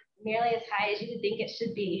not nearly as high as you would think it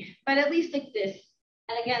should be, but at least exists.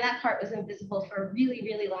 And again, that part was invisible for a really,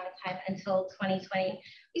 really long time until 2020.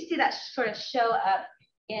 We see that sort of show up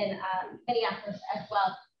in Minneapolis as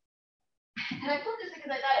well. And I put this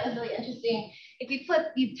because I thought it was really interesting. If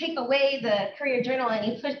you take away the Courier-Journal and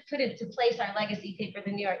you put it to place our legacy paper,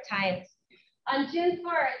 the New York Times. On June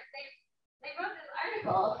 4th, they wrote this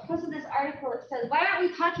article, posted this article that says, why aren't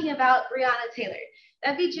we talking about Breonna Taylor?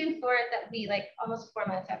 That'd be June 4th, that would be like almost 4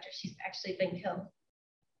 months after she's actually been killed.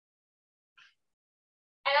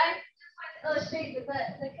 And I just want to illustrate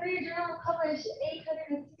that the Courier Journal published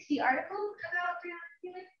 860 articles about Breonna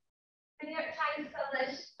Taylor. The New York Times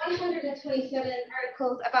published 127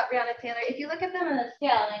 articles about Breonna Taylor. If you look at them on a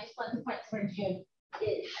scale, and I just want to point to where June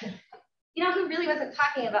is, you know who really wasn't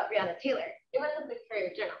talking about Breonna Taylor? It wasn't the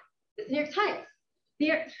Courier Journal. It was the New York Times. The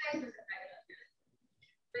New York Times was talking about Breonna.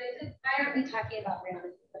 But it said, why aren't we talking about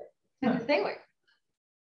Breonna Taylor? Because they were.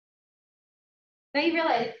 Now you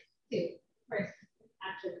realize, too, first,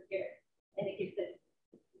 after the period, I think it's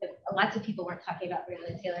that lots of people weren't talking about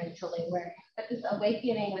Breonna Taylor until they were. But this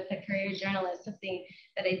awakening with the Courier Journal is something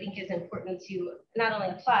that I think is important to not only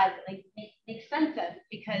applaud, but like make sense of,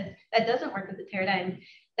 because that doesn't work with the paradigm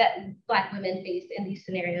that Black women face in these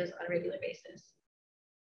scenarios on a regular basis.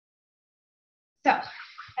 So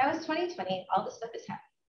that was 2020. All this stuff is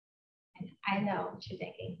happening. And I know what you're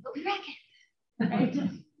thinking, but we reckon, right?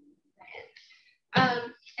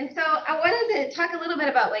 And so I wanted to talk a little bit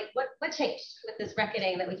about like what changed with this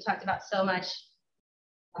reckoning that we've talked about so much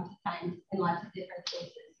lots of times in lots of different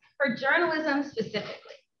places. For journalism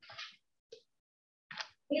specifically,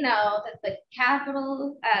 we know that the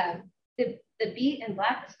capital, the beat in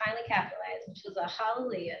Black was finally capitalized, which was a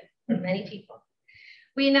hallelujah for many people.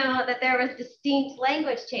 We know that there was distinct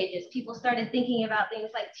language changes. People started thinking about things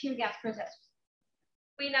like tear gas protests.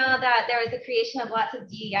 We know that there was the creation of lots of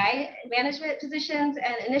DEI management positions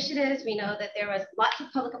and initiatives. We know that there was lots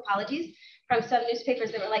of public apologies from some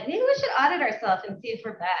newspapers that were like, maybe we should audit ourselves and see if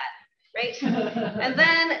we're bad, right? And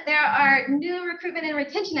then there are new recruitment and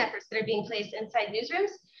retention efforts that are being placed inside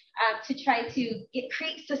newsrooms to try to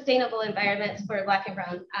create sustainable environments for Black and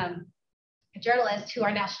brown journalists who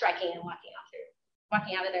are now striking and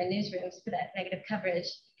walking out of their newsrooms for that negative coverage.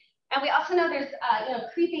 And we also know there's,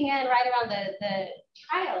 creeping in right around the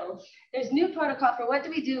trials, there's new protocol for what do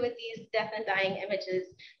we do with these deaf and dying images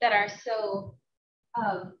that are so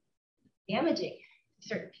damaging to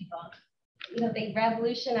certain people. You know, they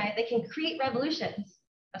revolutionize, they can create revolutions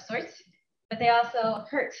of sorts, but they also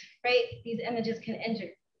hurt, right? These images can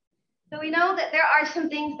injure. So we know that there are some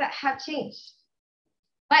things that have changed.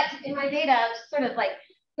 But in my data, I've sort of like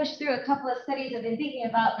pushed through a couple of studies I've been thinking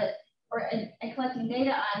about, and collecting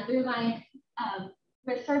data on through my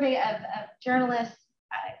survey of journalists,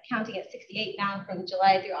 counting at 68 now from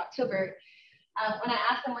July through October. When I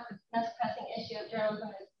asked them what the most pressing issue of journalism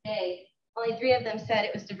is today, only 3 of them said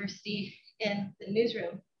it was diversity in the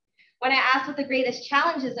newsroom. When I asked what the greatest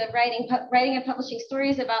challenges of writing and publishing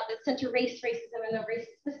stories about that center race, racism, and the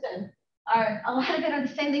racist system are, a lot of it are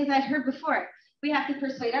the same things I've heard before. We have to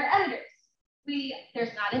persuade our editors.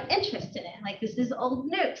 There's not an interest in it. Like, this is old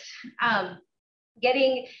news.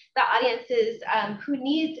 Getting the audiences who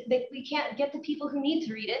need, that we can't get the people who need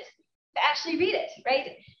to read it to actually read it,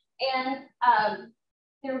 right? And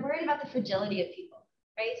they're worried about the fragility of people,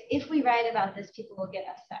 right? If we write about this, people will get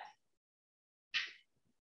upset.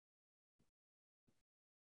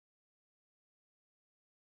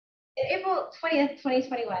 In April 20th,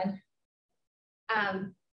 2021,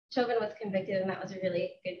 Chauvin was convicted, and that was a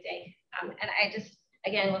really good day. And I just,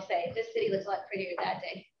 again, will say, this city was a lot prettier that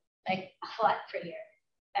day, like a lot prettier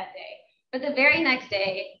that day. But the very next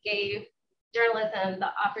day gave journalism the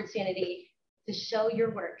opportunity to show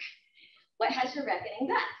your work. What has your reckoning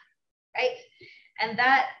done, right? And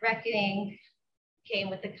that reckoning came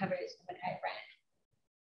with the coverage of an I ran,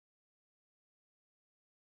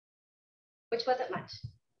 which wasn't much,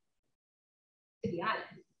 to be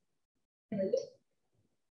honest.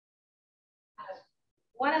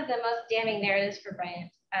 One of the most damning narratives for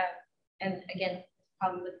Bryant, and again, the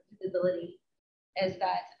problem with visibility, is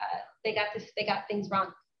that they got things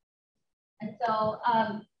wrong. And so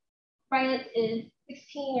Bryant is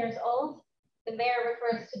 16 years old. The mayor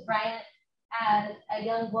refers to Bryant as a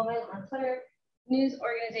young woman on Twitter. News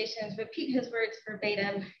organizations repeat his words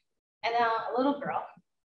verbatim. And now a little girl,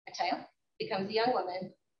 a child, becomes a young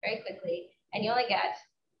woman very quickly. And you only get,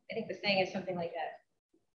 I think the saying is something like that,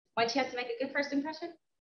 one chance to make a good first impression,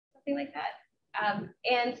 something like that.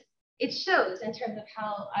 And it shows in terms of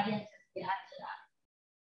how audiences react to that.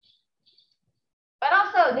 But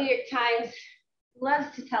also, New York Times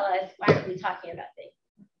loves to tell us, why aren't we talking about things?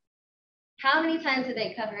 How many times did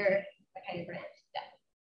they cover the kind of brand stuff?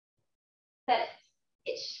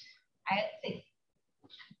 That-ish. I would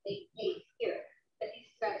say 8 here. But these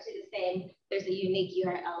are actually the same. There's a unique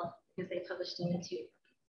URL because they published them in 2.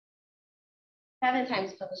 7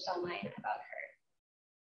 times published online about her.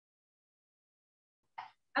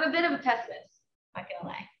 I'm a bit of a pessimist, not gonna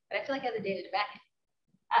lie, but I feel like I have the data to back it.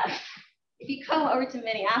 If you come over to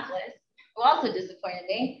Minneapolis, who also disappointed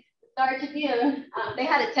me, the Star Tribune, they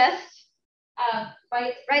had a test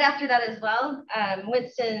Right after that as well,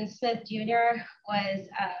 Winston Smith Jr. was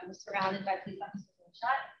surrounded by police officers and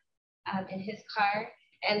shot in his car,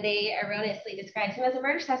 and they erroneously described him as a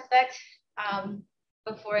murder suspect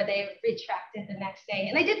before they retracted the next day.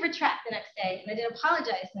 And they did retract the next day, and they did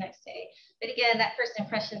apologize the next day. But again, that first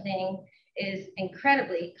impression thing is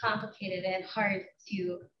incredibly complicated and hard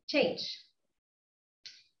to change.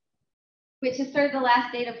 Which is sort of the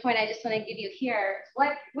last data point I just want to give you here.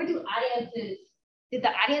 What do audiences, did the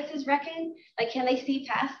audiences reckon? Like, can they see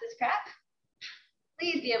past this crap?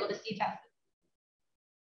 Please be able to see past it.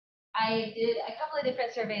 I did a couple of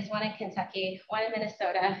different surveys, one in Kentucky, one in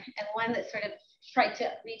Minnesota, and one that sort of tried to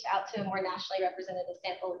reach out to a more nationally representative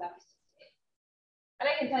sample of obviously. What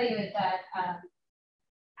I can tell you is that,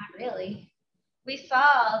 not really. We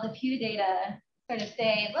saw the Pew data sort of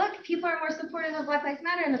say, look, people are more supportive of Black Lives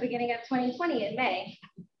Matter in the beginning of 2020 in May.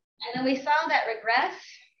 And then we saw that regress.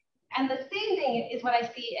 And the same thing is what I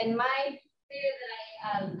see in my data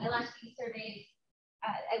that I launched these surveys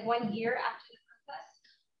at 1 year after the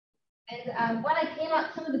protest. And what I came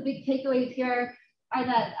up, some of the big takeaways here are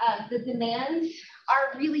that the demands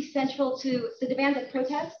are really central to, the demands of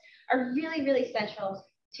protests are really, really central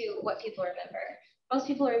to what people remember. Most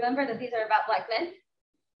people remember that these are about Black men.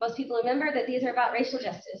 Most people remember that these are about racial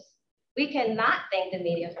justice. We cannot thank the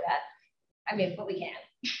media for that. I mean, but we can,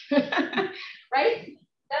 right?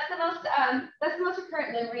 That's the most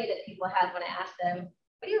recurrent memory that people have when I ask them,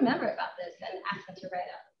 what do you remember about this? And ask them to write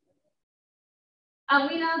up.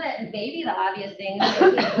 We know that maybe the obvious thing is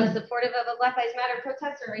that people are supportive of a Black Lives Matter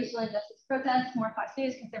protest or racial injustice protest, more Fox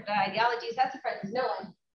News, conservative ideologies, that surprises no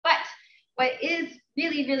one. But what is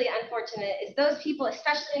really, really unfortunate is those people,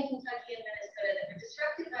 especially in Kentucky and Minnesota, that were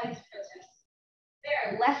disrupted by these protests,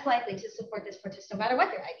 they're less likely to support this protest no matter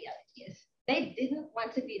what their ideology is. They didn't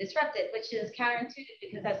want to be disrupted, which is counterintuitive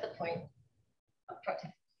because that's the point of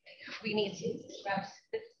protest. We need to disrupt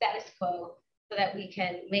the status quo so that we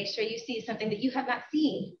can make sure you see something that you have not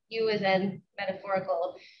seen, you as in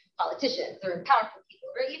metaphorical politicians or powerful people,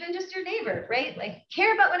 or even just your neighbor, right? Like,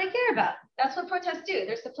 care about what I care about. That's what protests do.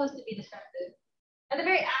 They're supposed to be disruptive. And the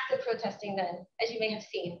very act of protesting then, as you may have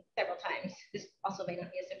seen several times, this also may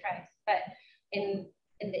not be a surprise, but in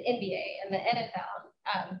the NBA and the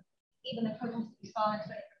NFL, even the protests we saw in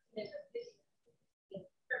 2015,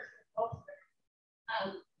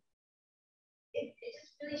 it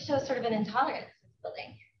just really shows sort of an intolerance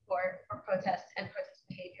building for protest and protest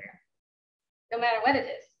behavior, no matter what it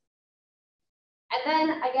is. And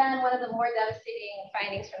then again, one of the more devastating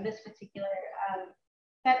findings from this particular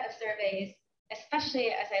set of surveys, especially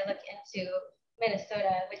as I look into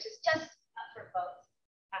Minnesota, which is just up for vote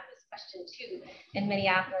on this question too, in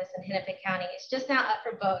Minneapolis and Hennepin County, it's just now up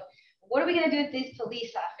for vote. What are we going to do with these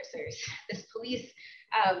police officers, this police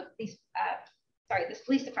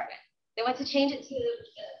department? They want to change it to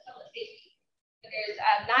public safety. There's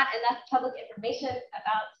not enough public information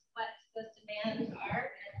about what those demands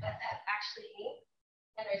are and what that actually means.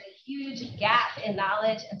 And there's a huge gap in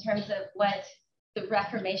knowledge in terms of what the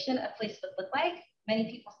reformation of police would look like.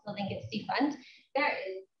 Many people still think it's defund. There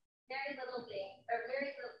is very little thing, or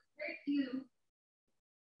very few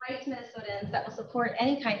white Minnesotans that will support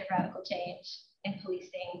any kind of radical change in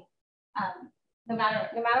policing, no matter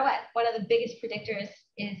what. One of the biggest predictors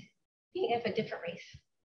is being of a different race.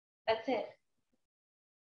 That's it.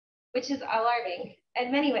 Which is alarming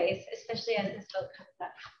in many ways, especially as this vote comes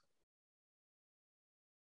up.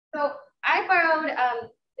 So I borrowed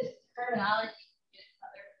this terminology,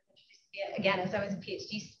 again, as I was a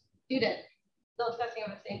PhD student, still obsessing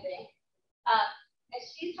over the same thing. And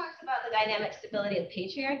she talks about the dynamic stability of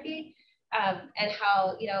patriarchy and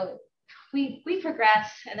how, you know, we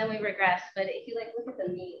progress and then we regress, but if you like look at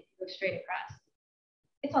the meat, look straight across,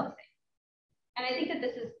 it's all the same. And I think that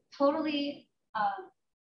this is totally,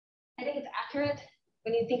 I think it's accurate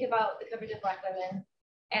when you think about the coverage of Black women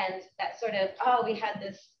and that sort of, oh, we had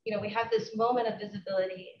this, you know, we have this moment of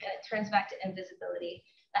visibility and it turns back to invisibility.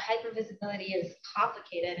 The hypervisibility is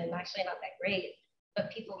complicated and actually not that great, but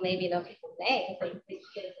people maybe know people's names, they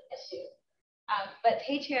see it as an issue. But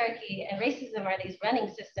patriarchy and racism are these running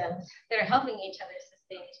systems that are helping each other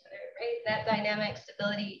sustain each other, right? That dynamic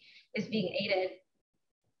stability is being aided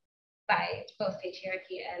by both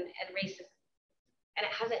patriarchy and racism, and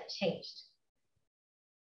it hasn't changed.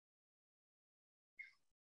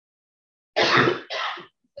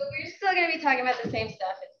 So we're still going to be talking about the same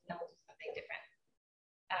stuff, it's something different.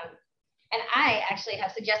 And I actually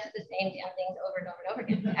have suggested the same damn things over and over and over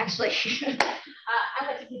again. Actually, I'm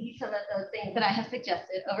going to give you some of those things that I have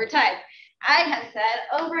suggested over time. I have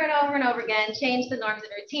said over and over and over again, change the norms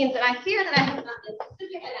and routines, and I fear that I have not been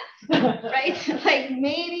specific enough, right? Like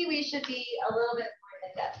maybe we should be a little bit more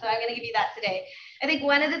in depth. So I'm going to give you that today. I think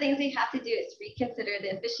one of the things we have to do is reconsider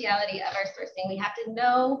the officiality of our sourcing. We have to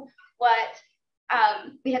know what,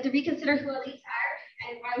 we have to reconsider who elites are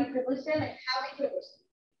and why we privilege them and how we privilege them.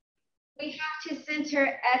 We have to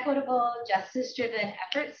center equitable, justice-driven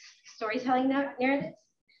efforts, storytelling narratives.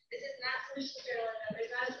 This is not solution journalism.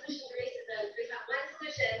 There's not a solution to racism. There's not one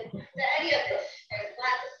solution to any of this. There's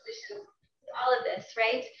lots of solutions to all of this,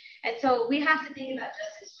 right? And so we have to think about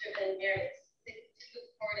justice-driven narratives to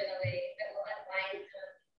move forward in a way that will unwind some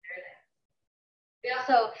of these paradigms. We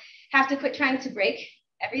also have to quit trying to break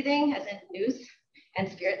everything, as in news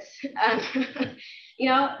and spirits.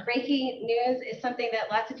 You know, breaking news is something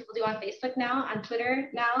that lots of people do on Facebook now, on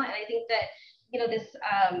Twitter now, and I think that, you know, this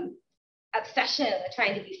obsession of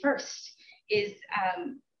trying to be first is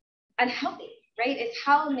unhealthy, right? It's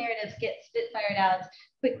how narratives get spitfired out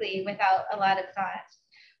quickly without a lot of thought.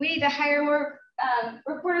 We need to hire more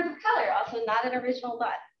reporters of color, also not an original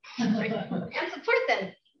thought, right? And support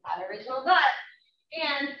them, not original thought.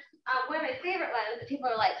 And one of my favorite ones that people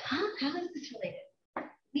are like, huh, how is this related?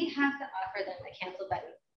 We have to offer them a cancel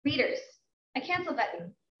button. Readers, a cancel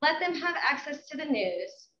button. Let them have access to the news,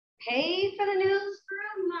 pay for the news for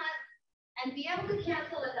a month, and be able to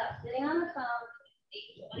cancel without sitting on the phone,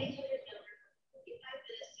 1-800 number, 45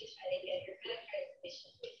 minutes to try to get your credit card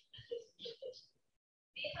information. We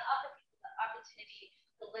need to offer people the opportunity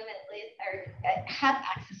to limit or have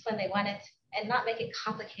access when they want it and not make it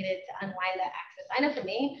complicated to unwind that access. I know for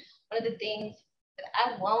me, one of the things that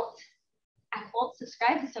I won't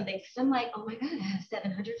subscribe to something because I'm like, oh my God, I have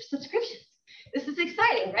 700 subscriptions. This is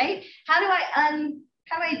exciting, right? How do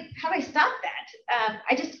I stop that?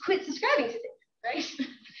 I just quit subscribing to things, right?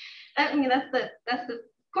 I mean, that's the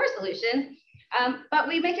core solution. But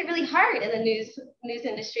we make it really hard in the news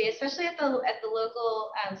industry, especially at the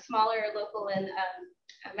local, smaller local and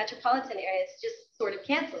metropolitan areas, just sort of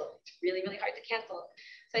cancel. It's really, really hard to cancel.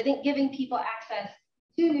 So I think giving people access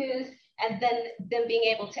to news and then them being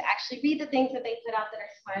able to actually read the things that they put out that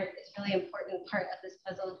are smart is really important part of this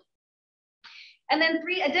puzzle. And then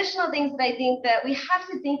 3 additional things that I think that we have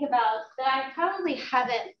to think about that I probably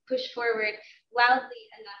haven't pushed forward loudly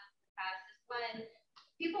enough in the past is when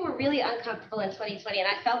people were really uncomfortable in 2020, and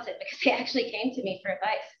I felt it because they actually came to me for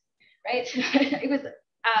advice, right?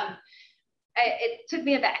 It took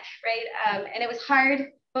me aback, right? And it was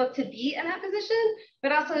hard both to be in that position,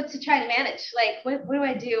 but also to try to manage, like, what do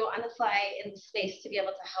I do on the fly in the space to be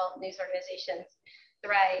able to help news organizations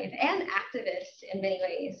thrive and activists in many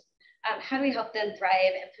ways? How do we help them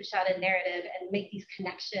thrive and push out a narrative and make these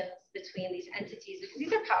connections between these entities? Because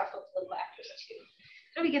these are powerful political actors too.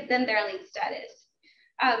 How do we give them their elite status?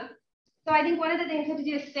 So I think one of the things we have to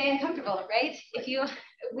do is stay uncomfortable, right? We have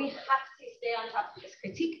to stay on top of this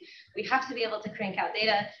critique. We have to be able to crank out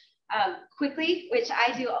data quickly, which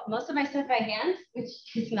I do most of my stuff by hand, which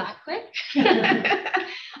is not quick,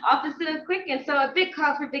 opposite of quick. And so a big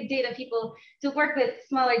call for big data people to work with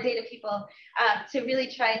smaller data people to really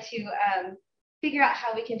try to figure out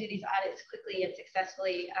how we can do these audits quickly and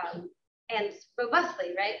successfully and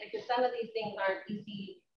robustly, right? Because some of these things aren't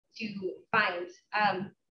easy to find.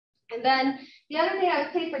 And then the other thing I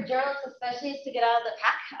would say for journalists especially is to get out of the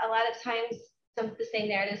pack. A lot of times some of the same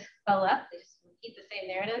narratives bubble up. They just repeat the same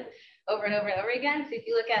narrative over and over and over again. So if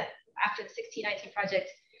you look at after the 1619 project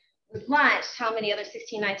was launched, how many other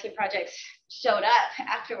 1619 projects showed up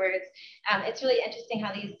afterwards. It's really interesting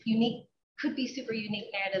how these could be super unique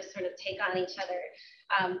narratives sort of take on each other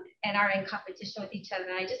and are in competition with each other.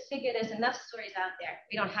 And I just figure there's enough stories out there.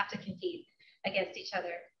 We don't have to compete against each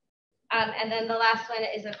other. And then the last one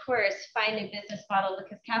is, of course, find new business model,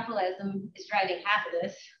 because capitalism is driving half of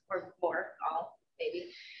this, or more, all,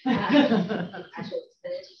 maybe. Actual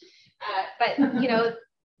spinach. But, you know,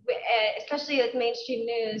 especially with mainstream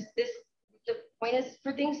news, the point is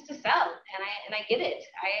for things to sell. And I get it.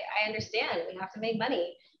 I understand. We have to make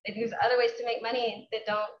money. Maybe there's other ways to make money that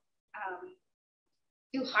don't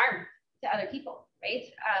do harm to other people, right?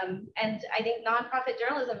 And I think nonprofit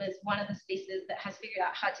journalism is one of the spaces that has figured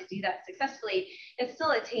out how to do that successfully and still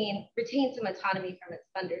retain some autonomy from its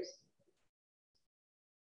funders.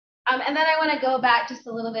 And then I want to go back just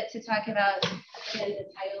a little bit to talk about, again, the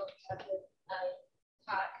title of this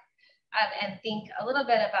talk, and think a little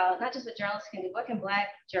bit about not just what journalists can do, what can Black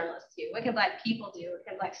journalists do? What can Black people do? What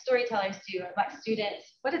can Black storytellers do? Or Black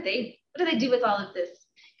students? What do they do with all of this?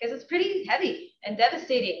 Because it's pretty heavy and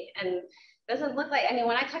devastating and doesn't look like, I mean,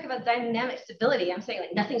 when I talk about dynamic stability, I'm saying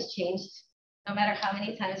like nothing's changed, no matter how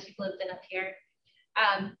many times people have been up here.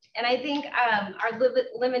 And I think our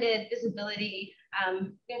limited visibility,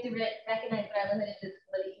 we have to recognize that our limited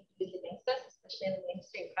visibility can be used against us, especially in the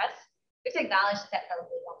mainstream press. We have to acknowledge that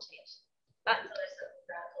probably won't change. Not until there's something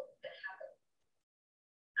radical that happens.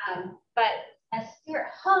 But as Stuart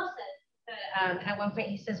Hall said, at one point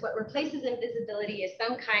he says, what replaces invisibility is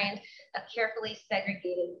some kind of carefully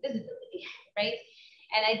segregated visibility, right?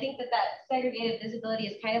 And I think that that segregated visibility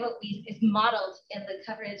is kind of what is modeled in the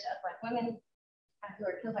coverage of Black women who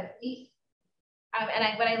are killed by police.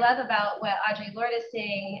 What I love about what Audre Lorde is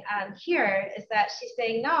saying here is that she's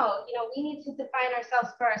saying, no, we need to define ourselves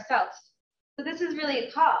for ourselves. So this is really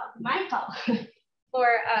a call, my call, for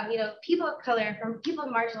people of color, from people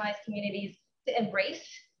in marginalized communities to embrace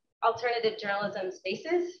alternative journalism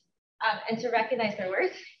spaces and to recognize their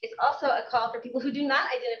worth. It's also a call for people who do not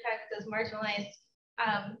identify with those marginalized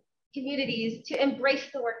communities to embrace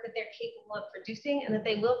the work that they're capable of producing and that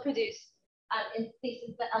they will produce in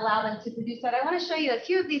spaces that allow them to produce that. I want to show you a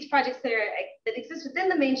few of these projects that exist within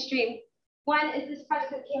the mainstream. One is this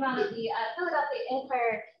project that came out of the Philadelphia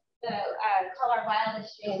Inquirer, called Our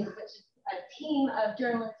Wildest Dreams, which is a team of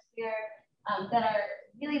journalists here that are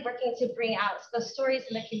really working to bring out those stories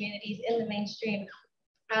in the communities in the mainstream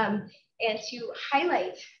and to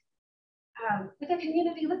highlight what their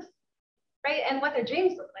community looks like, right? And what their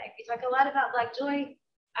dreams look like. We talk a lot about Black joy.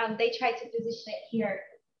 They try to position it here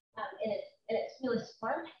in its realist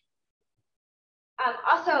form.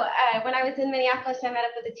 Also, when I was in Minneapolis, I met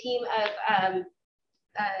up with a team of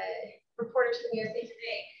reporters from USA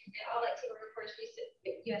Today, and all that team of reporters from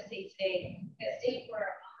USA Today stayed for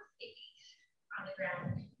almost 8 weeks on the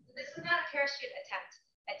ground. So this was not a parachute attempt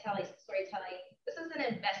at storytelling. This was an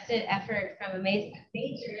invested effort from a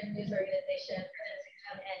major news organization for them to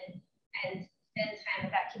come in and spend time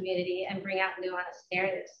with that community and bring out nuanced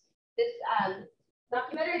narratives. This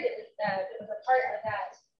documentary that was a part of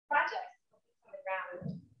that project on the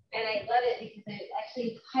ground, and I love it because it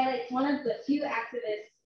actually highlights one of the few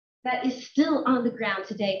activists that is still on the ground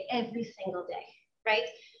today, every single day, right?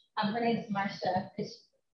 Her name is Marsha. It's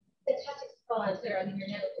fantastic to follow on Twitter. I'll give your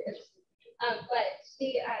handle for this. But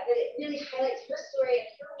it really highlights her story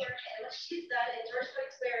and her work and what she's done in George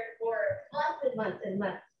Floyd Square for months and months and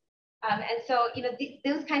months. And so,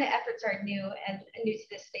 those kind of efforts are new to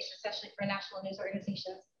this space, especially for national news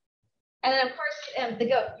organizations. And then, of course, the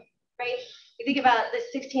GOAT, right? You think about the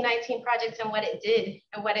 1619 project and what it did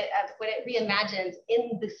and what it reimagined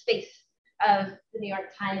in the space of the New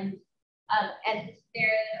York Times, and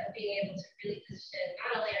there being able to really position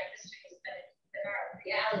not only our histories but our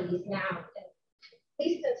realities now and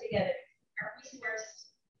place them together. Our resource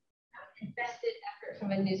invested effort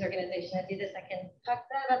from a news organization. I do this. I can talk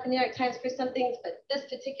about the New York Times for some things, but this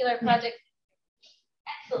particular project,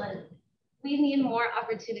 excellent. We need more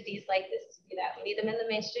opportunities like this to do that. We need them in the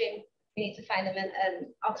mainstream. We need to find them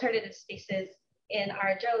in alternative spaces in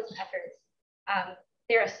our journalism efforts.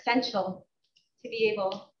 They're essential to be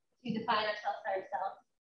able to define ourselves by ourselves,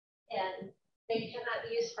 and they cannot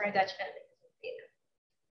be used for our detriment.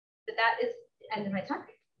 But that is the end of my talk,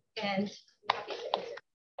 and I'm happy to answer.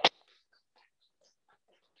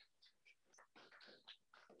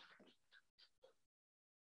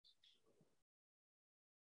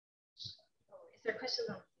 Is there questions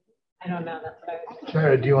on? I don't know. That's what I was.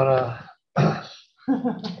 Jared, do you want to?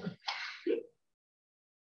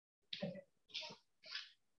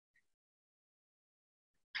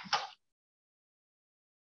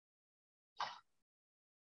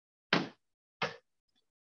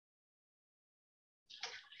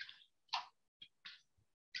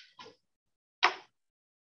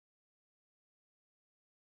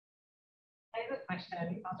 I have a question.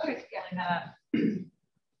 I'll start scaling that up.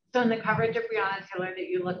 So in the coverage of Breonna Taylor that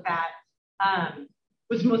you looked at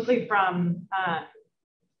was mostly from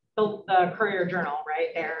the Courier Journal, right?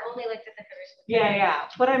 There. Only looked at the coverage. Yeah.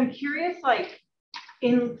 But I'm curious, like,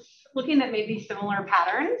 in looking at maybe similar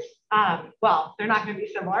patterns, well, they're not going to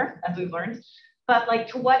be similar, as we've learned, but like,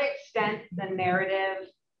 to what extent the narrative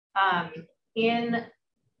in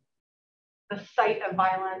the site of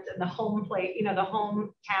violence and the home place, the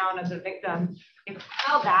hometown of the victim,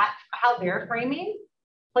 how their framing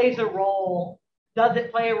plays a role. Does it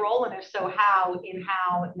play a role? And if so, how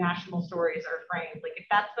national stories are framed? Like, if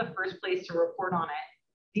that's the first place to report on it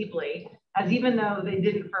deeply, as even though they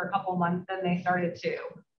didn't for a couple months, then they started to.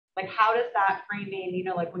 Like, how does that framing,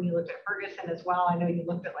 like when you looked at Ferguson as well, I know you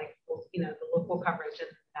looked at like, the local coverage and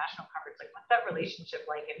national coverage, like what's that relationship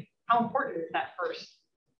like, and how important is that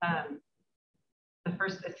the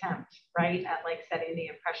first attempt, right, at like setting the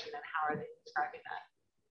impression, and how are they describing that?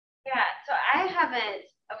 Yeah, so I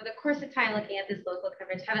over the course of time looking at this local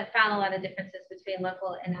coverage, haven't found a lot of differences between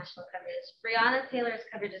local and national coverage. Breonna Taylor's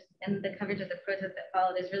coverage and the coverage of the protest that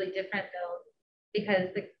followed is really different, though, because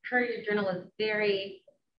the Courier Journal is very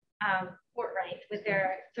forthright with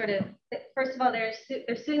their sort of, first of all, they're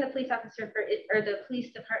suing the police officer for it, or the police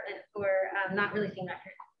department for not releasing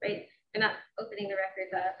records, right? They're not opening the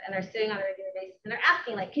records up, and they're suing on a regular basis, and they're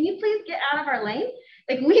asking, like, can you please get out of our lane?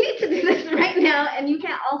 Like, we need to do this right now, and you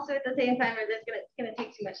can't all sue at the same time, or it's gonna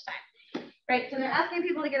take too much time, right? So they're asking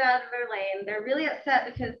people to get out of their lane. They're really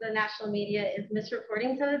upset because the national media is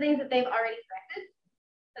misreporting some of the things that they've already corrected.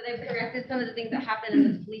 So they've corrected some of the things that happened in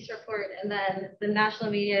this police report, and then the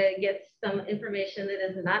national media gets some information that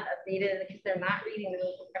is not updated because they're not reading the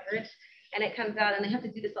local coverage, and it comes out, and they have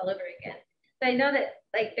to do this all over again. So I know that,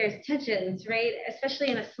 like, there's tensions, right?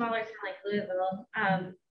 Especially in a smaller town like Louisville,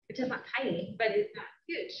 which is not tiny, but it's not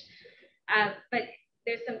huge. But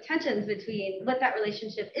there's some tensions between what that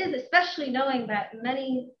relationship is, especially knowing that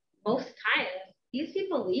most times, these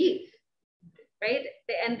people leave, right?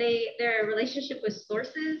 And their relationship with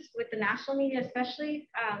sources, with the national media especially,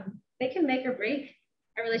 they can make or break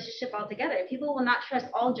a relationship altogether. People will not trust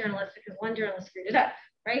all journalists because one journalist screwed it up,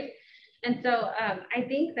 right? And so I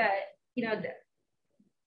think that,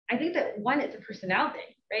 I think that one, it's a personnel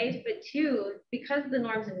thing, right? But two, because the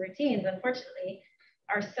norms and routines, unfortunately,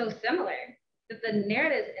 are so similar, that the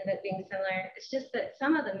narratives end up being similar. It's just that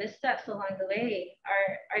some of the missteps along the way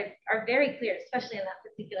are very clear, especially in that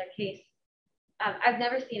particular case. I've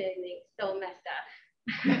never seen anything so messed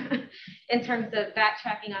up in terms of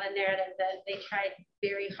backtracking on a narrative that they tried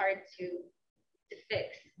very hard to fix.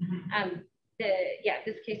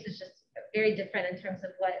 This case was just very different in terms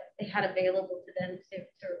of what they had available to them to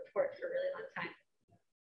report for a really long time.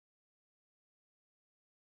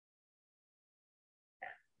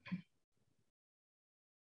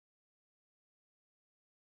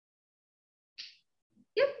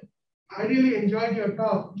 Yep. I really enjoyed your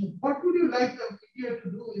talk. What would you like the media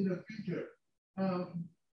to do in the future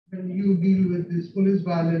when you deal with this police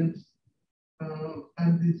violence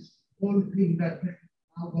and this whole thing that is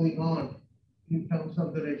now going on in terms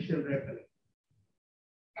of the racial reckoning?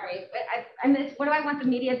 Sorry, I missed, what do I want the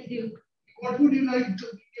media to do? What would you like the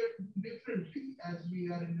media to do differently as we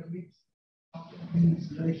are in the midst of this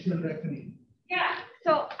racial reckoning? Yeah,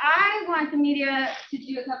 so I want the media to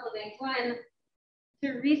do a couple of things. One,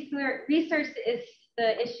 to research is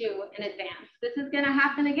the issue in advance. This is going to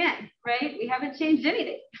happen again, right? We haven't changed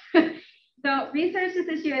anything. So research this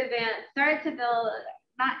issue in advance, start to build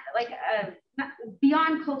not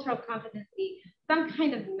beyond cultural competency, some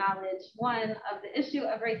kind of knowledge, one, of the issue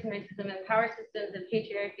of race and racism and power systems and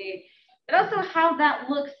patriarchy, but also how that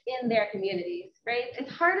looks in their communities, right?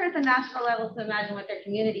 It's harder at the national level to imagine what their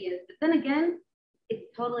community is, but then again, it's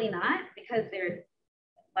totally not, because there's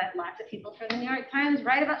lots of people from the New York Times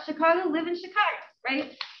write about Chicago, live in Chicago,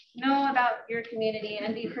 right? Know about your community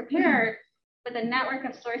and be prepared with a network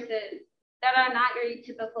of sources that are not your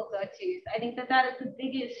typical go-tos. I think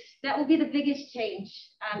that will be the biggest change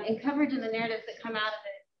in coverage and the narratives that come out of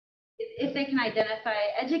it. If they can identify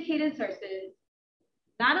educated sources,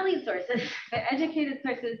 not elite sources, but educated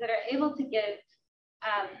sources that are able to give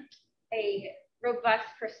a robust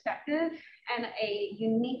perspective and a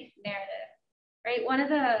unique narrative, right? One of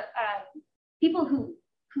the people who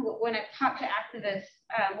when I've talked to activists,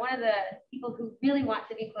 one of the people who really want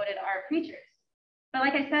to be quoted are preachers. But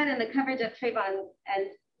like I said, in the coverage of Trayvon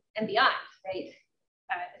and beyond, right?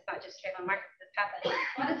 It's not just Trayvon Martin that's happened.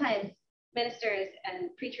 A lot of times, ministers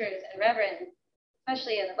and preachers and reverends,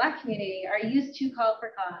 especially in the Black community, are used to call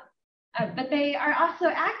for calm. But they are also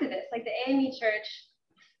activists. Like the AME Church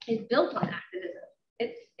is built on activism.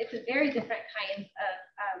 It's a very different kind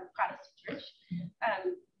of Protestant church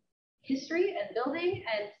history and building,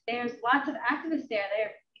 and there's lots of activists there.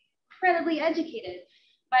 They're incredibly educated.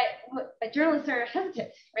 But journalists are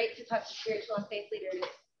hesitant, right, to talk to spiritual and faith leaders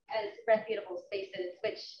as reputable spaces,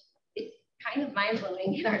 which is kind of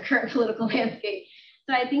mind-blowing in our current political landscape.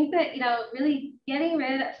 So I think that, really getting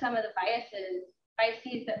rid of some of the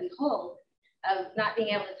biases that we hold of not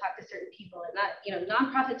being able to talk to certain people, and not,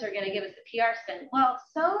 nonprofits are going to give us a PR spin. Well,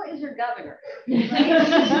 so is your governor,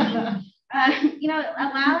 right?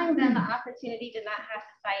 Allowing them the opportunity to not have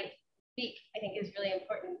to speak, I think is really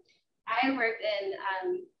important. I worked in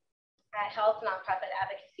health nonprofit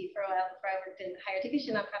advocacy for a while before I worked in higher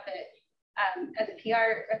education nonprofit as a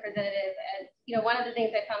PR representative. And, one of the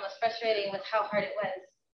things I found most frustrating was how hard it was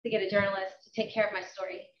to get a journalist to take care of my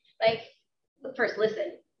story. Like, first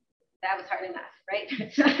listen, that was hard enough, right?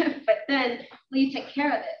 But then will you take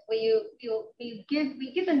care of it? Will you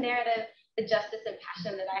give the narrative the justice and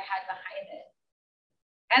passion that I had behind it?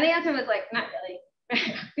 And the answer was like, not really.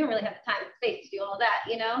 We don't really have the time and space to do all that,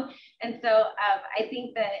 you know? And so I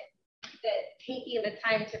think that taking the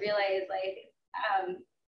time to realize like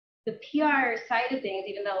the PR side of things,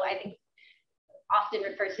 even though I think often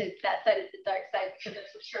refer to that side as the dark side because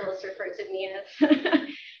that's what journalists refer to me as.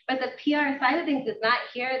 But the PR side of things is not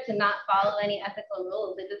here to not follow any ethical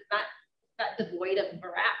rules. It is not devoid of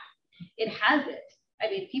morale. It has it. I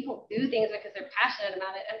mean, people do things because they're passionate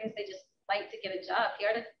about it. I guess they just like to get a job.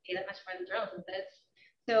 PR doesn't pay that much more than journalism does.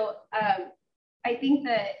 So I think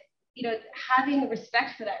that, you know, having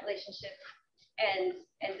respect for that relationship and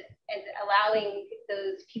allowing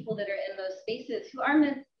those people that are in those spaces who are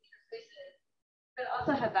meant to be inclusive, but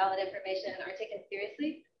also have valid information and are taken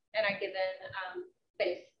seriously and are given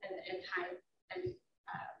space and time and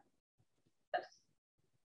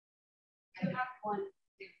I have one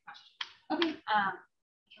big question. Okay.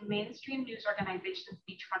 Can mainstream news organizations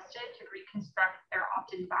be trusted to reconstruct their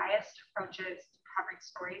often biased approaches to covering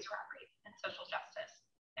stories around race and social justice?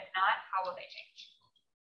 If not, how will they change?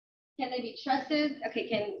 Can they be trusted? Okay,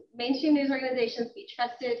 can mainstream news organizations be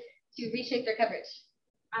trusted to reshape their coverage?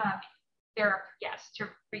 Yes, to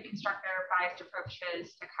reconstruct their biased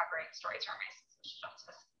approaches to covering stories around race and social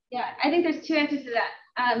justice. Yeah, I think there's two answers to that.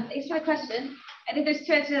 Thanks for my question. I think there's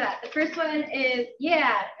two answers to that. The first one is,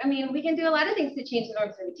 yeah, I mean, we can do a lot of things to change the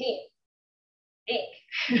norms and routine.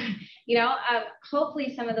 You know,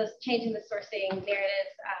 hopefully some of those changing the sourcing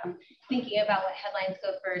narratives, thinking about what headlines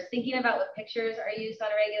go first, thinking about what pictures are used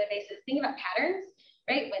on a regular basis, thinking about patterns,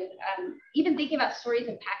 right? When even thinking about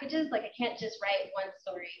stories and packages, like I can't just write one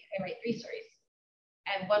story, I write 3 stories.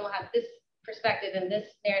 And one will have this perspective and this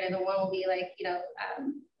narrative, and one will be like, you know,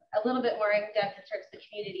 a little bit more in depth in terms of the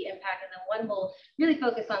community impact, and then one will really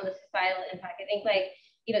focus on the societal impact. I think like,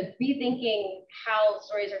 you know, rethinking how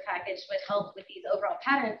stories are packaged would help with these overall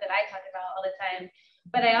patterns that I talk about all the time.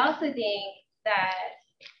 But I also think that,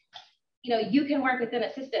 you know, you can work within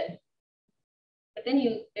a system, but then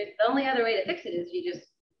the only other way to fix it is you just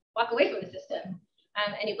walk away from the system.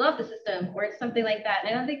 And you blow up the system or something like that. And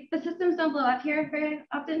I don't think the systems don't blow up here very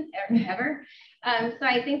often, ever. So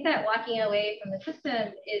I think that walking away from the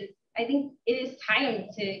system is, I think it is time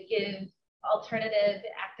to give alternative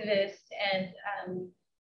activists and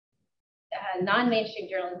non-mainstream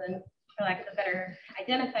journalism, for lack of a better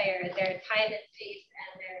identifier, their time and space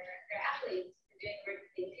and their athletes for doing work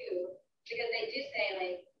that they do. Because they do say,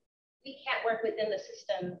 like, we can't work within the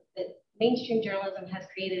system that mainstream journalism has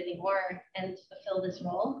created anymore and to fulfill this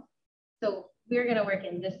role. So we're going to work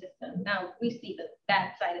in this system. Now, we see the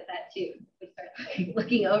bad side of that too. We start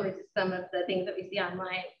looking over to some of the things that we see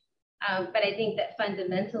online. But I think that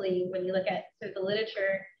fundamentally, when you look at sort of the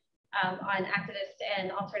literature on activist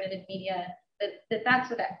and alternative media, that's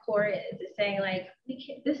what that core is saying, like,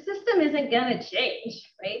 this system isn't going to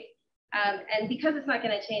change, right? And because it's not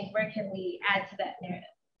going to change, where can we add to that narrative?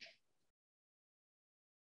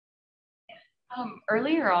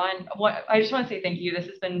 Earlier on, I just want to say thank you. This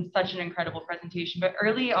has been such an incredible presentation, but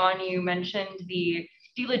early on you mentioned the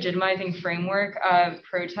delegitimizing framework of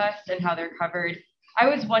protests and how they're covered. I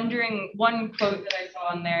was wondering, one quote that I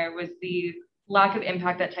saw on there was the lack of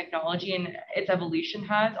impact that technology and its evolution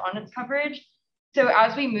has on its coverage. So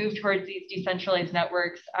as we move towards these decentralized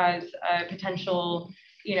networks as a potential,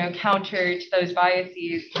 you know, counter to those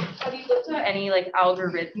biases, have you looked at any like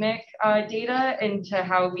algorithmic data into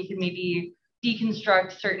how we can maybe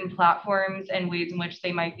deconstruct certain platforms and ways in which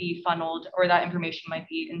they might be funneled or that information might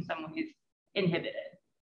be in some ways inhibited?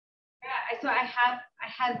 Yeah, so I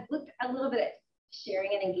have looked a little bit at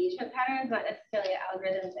sharing and engagement patterns, not necessarily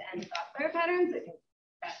algorithms and software patterns. I think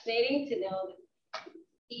it's fascinating to know,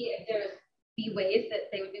 see if there would be ways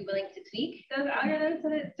that they would be willing to tweak those algorithms so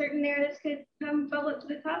that certain narratives could come bubble up to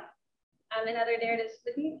the top and other narratives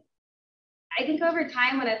wouldn't. I think over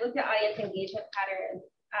time, when I've looked at audience engagement patterns,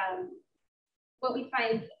 what we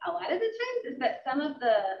find a lot of the times is that some of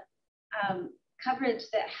the coverage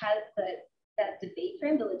that has that debate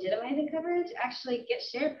frame, the legitimizing coverage, actually gets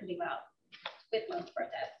shared pretty well with most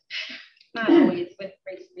protests. Not always with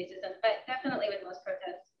racism, but definitely with most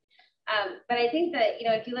protests. But I think that, you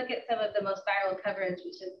know, if you look at some of the most viral coverage,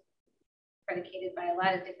 which is predicated by a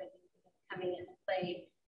lot of different things coming into play,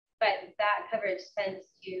 but that coverage tends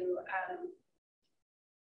to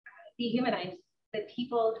dehumanize the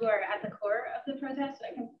people who are at the core of the protest.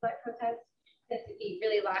 When it comes to Black protests, tends to be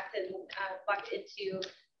really locked into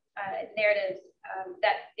narratives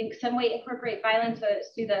that in some way incorporate violence, whether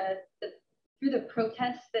it's through the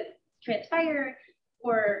protests that transpire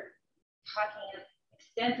or talking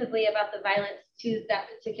extensively about the violence to that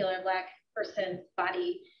particular Black person's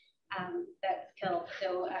body. that's killed.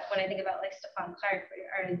 So when I think about like Stephon Clark,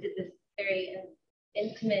 or did this very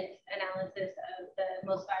intimate analysis of the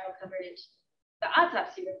most viral coverage, the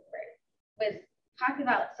autopsy report was talked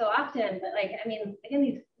about so often, but like, I mean, again,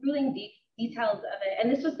 these grueling details of it, and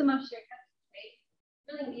this was the most shared coverage, right?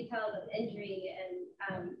 Grueling details of injury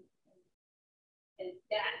and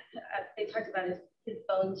death. They talked about his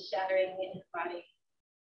bones shattering in his body.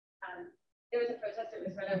 There was a protester who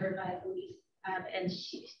was run over by police, and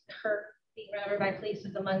her being run over by police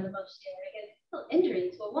was among the most shared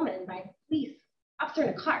injury to a woman by a police officer in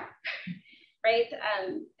a car, right?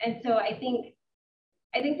 And so I think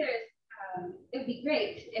there's it would be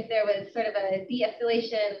great if there was sort of a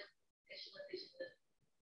de-escalation of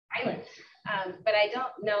violence, but I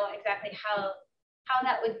don't know exactly how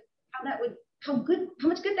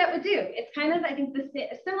much good that would do. It's kind of, I think,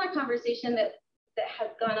 a similar conversation that has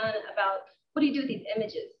gone on about what do you do with these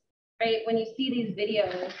images, right? When you see these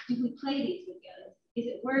videos, do we play these videos? Is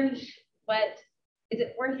it worth what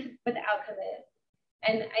the outcome is?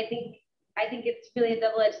 And I think it's really a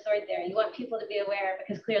double-edged sword there. You want people to be aware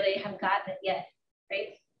because clearly they haven't gotten it yet,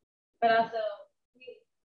 right? But also,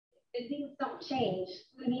 if things don't change,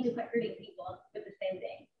 we need to quit hurting people with the same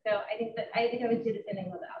thing. So I think I would do the same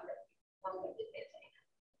thing with the algorithm.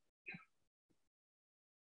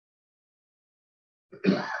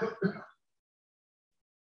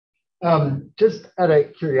 Just out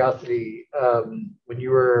of curiosity, when you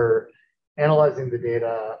were analyzing the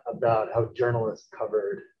data about how journalists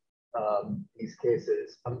covered these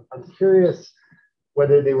cases, I'm curious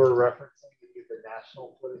whether they were referencing the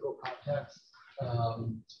national political context.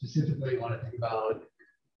 Specifically, want to think about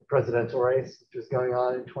the presidential race, which was going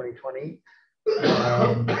on in 2020.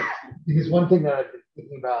 Because one thing that I've been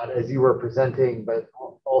thinking about as you were presenting, but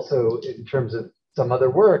also in terms of some other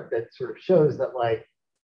work that sort of shows that like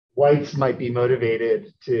whites might be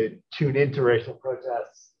motivated to tune into racial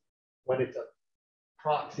protests when it's a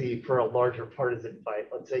proxy for a larger partisan fight,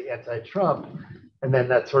 let's say anti-Trump, and then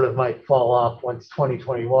that sort of might fall off once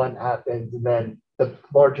 2021 happens, and then the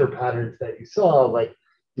larger patterns that you saw, like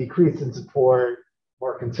decrease in support,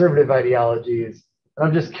 more conservative ideologies. And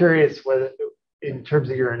I'm just curious whether, in terms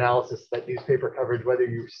of your analysis, that newspaper coverage, whether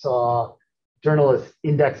you saw journalists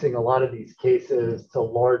indexing a lot of these cases to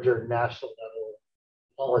larger national level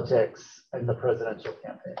politics and the presidential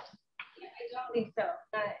campaign. Yeah, I don't think so.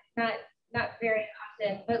 Not very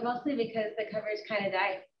often, but mostly because the coverage kind of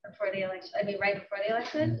died before the election. I mean, right before the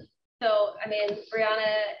election. So, I mean,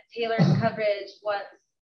 Breonna Taylor's coverage,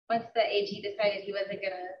 once the AG decided he wasn't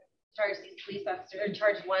going to charge these police officers, or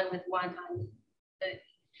charge one with wanton,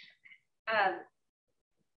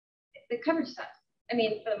 the coverage stopped. I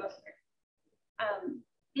mean, for the most part.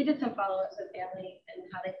 He did some follow-ups with family and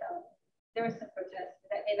how they felt. There was some protests.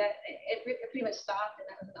 I mean, it pretty much stopped, and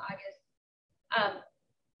that was in August.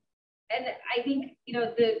 And I think, you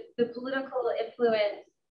know, the political influence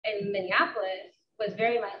in Minneapolis was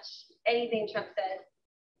very much anything Trump said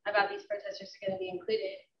about these protesters are going to be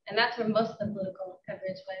included. And that's where most of the political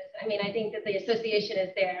coverage was. I mean, I think that the association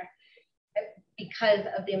is there because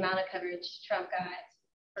of the amount of coverage Trump got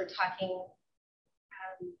for talking,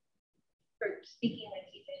 for speaking like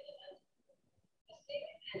he did,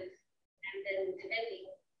 and then defending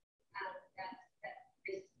that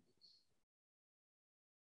race.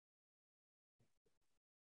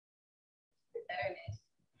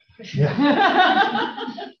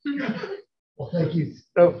 Well, thank you.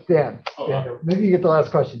 Oh, Dan. Daniel, maybe you get the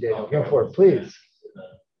last question, Daniel. Go for it, please.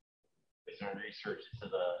 Is there research into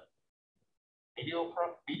the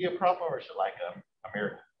media problem, or is it like an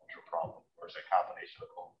American cultural problem, or is it a combination of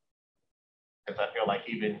both? Because I feel like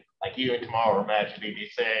even tomorrow, imagine if they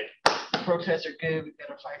said protests are good, we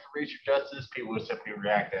gotta fight for racial justice, people would simply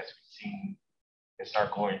react as we've seen and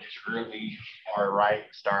start going just really far right,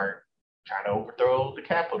 start trying to overthrow the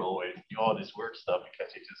Capitol and do all this weird stuff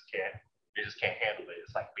because they just can't handle it.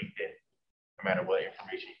 It's like baked in, no matter what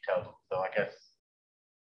information you tell them. So I guess,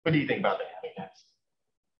 what do you think about that?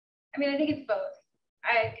 I mean, I think it's both.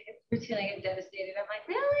 I routinely get devastated. I'm like,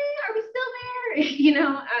 really? Are we still there? You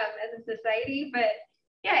know, as a society. But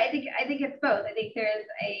yeah, I think it's both. I think there is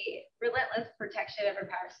a relentless protection of our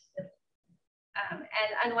power system, and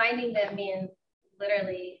unwinding them means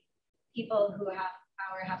literally people who have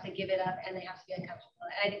power have to give it up, and they have to be uncomfortable.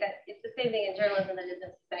 And I think that it's the same thing in journalism that is in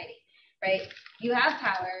society, right? You have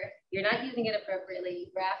power, you're not using it appropriately,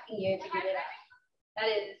 we're asking you to give it up. That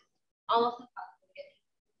is almost impossible to get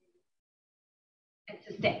and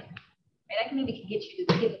to stay. Right? I can maybe get you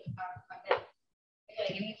to give up the power for a minute.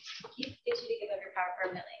 Get you to give up your power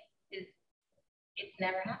permanently. It's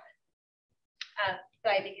never happened. So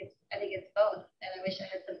I think it's both, and I wish I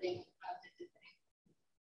had something positive to say.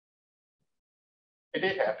 It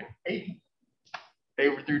did happen. They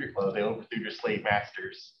overthrew their slave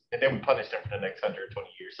masters, and then we punished them for the next 120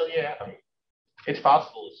 years. So yeah, I mean, it's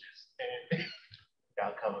possible. It's just and the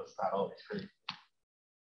outcome is not always pretty.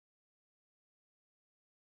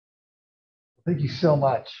 Thank you so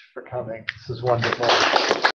much for coming. This was wonderful.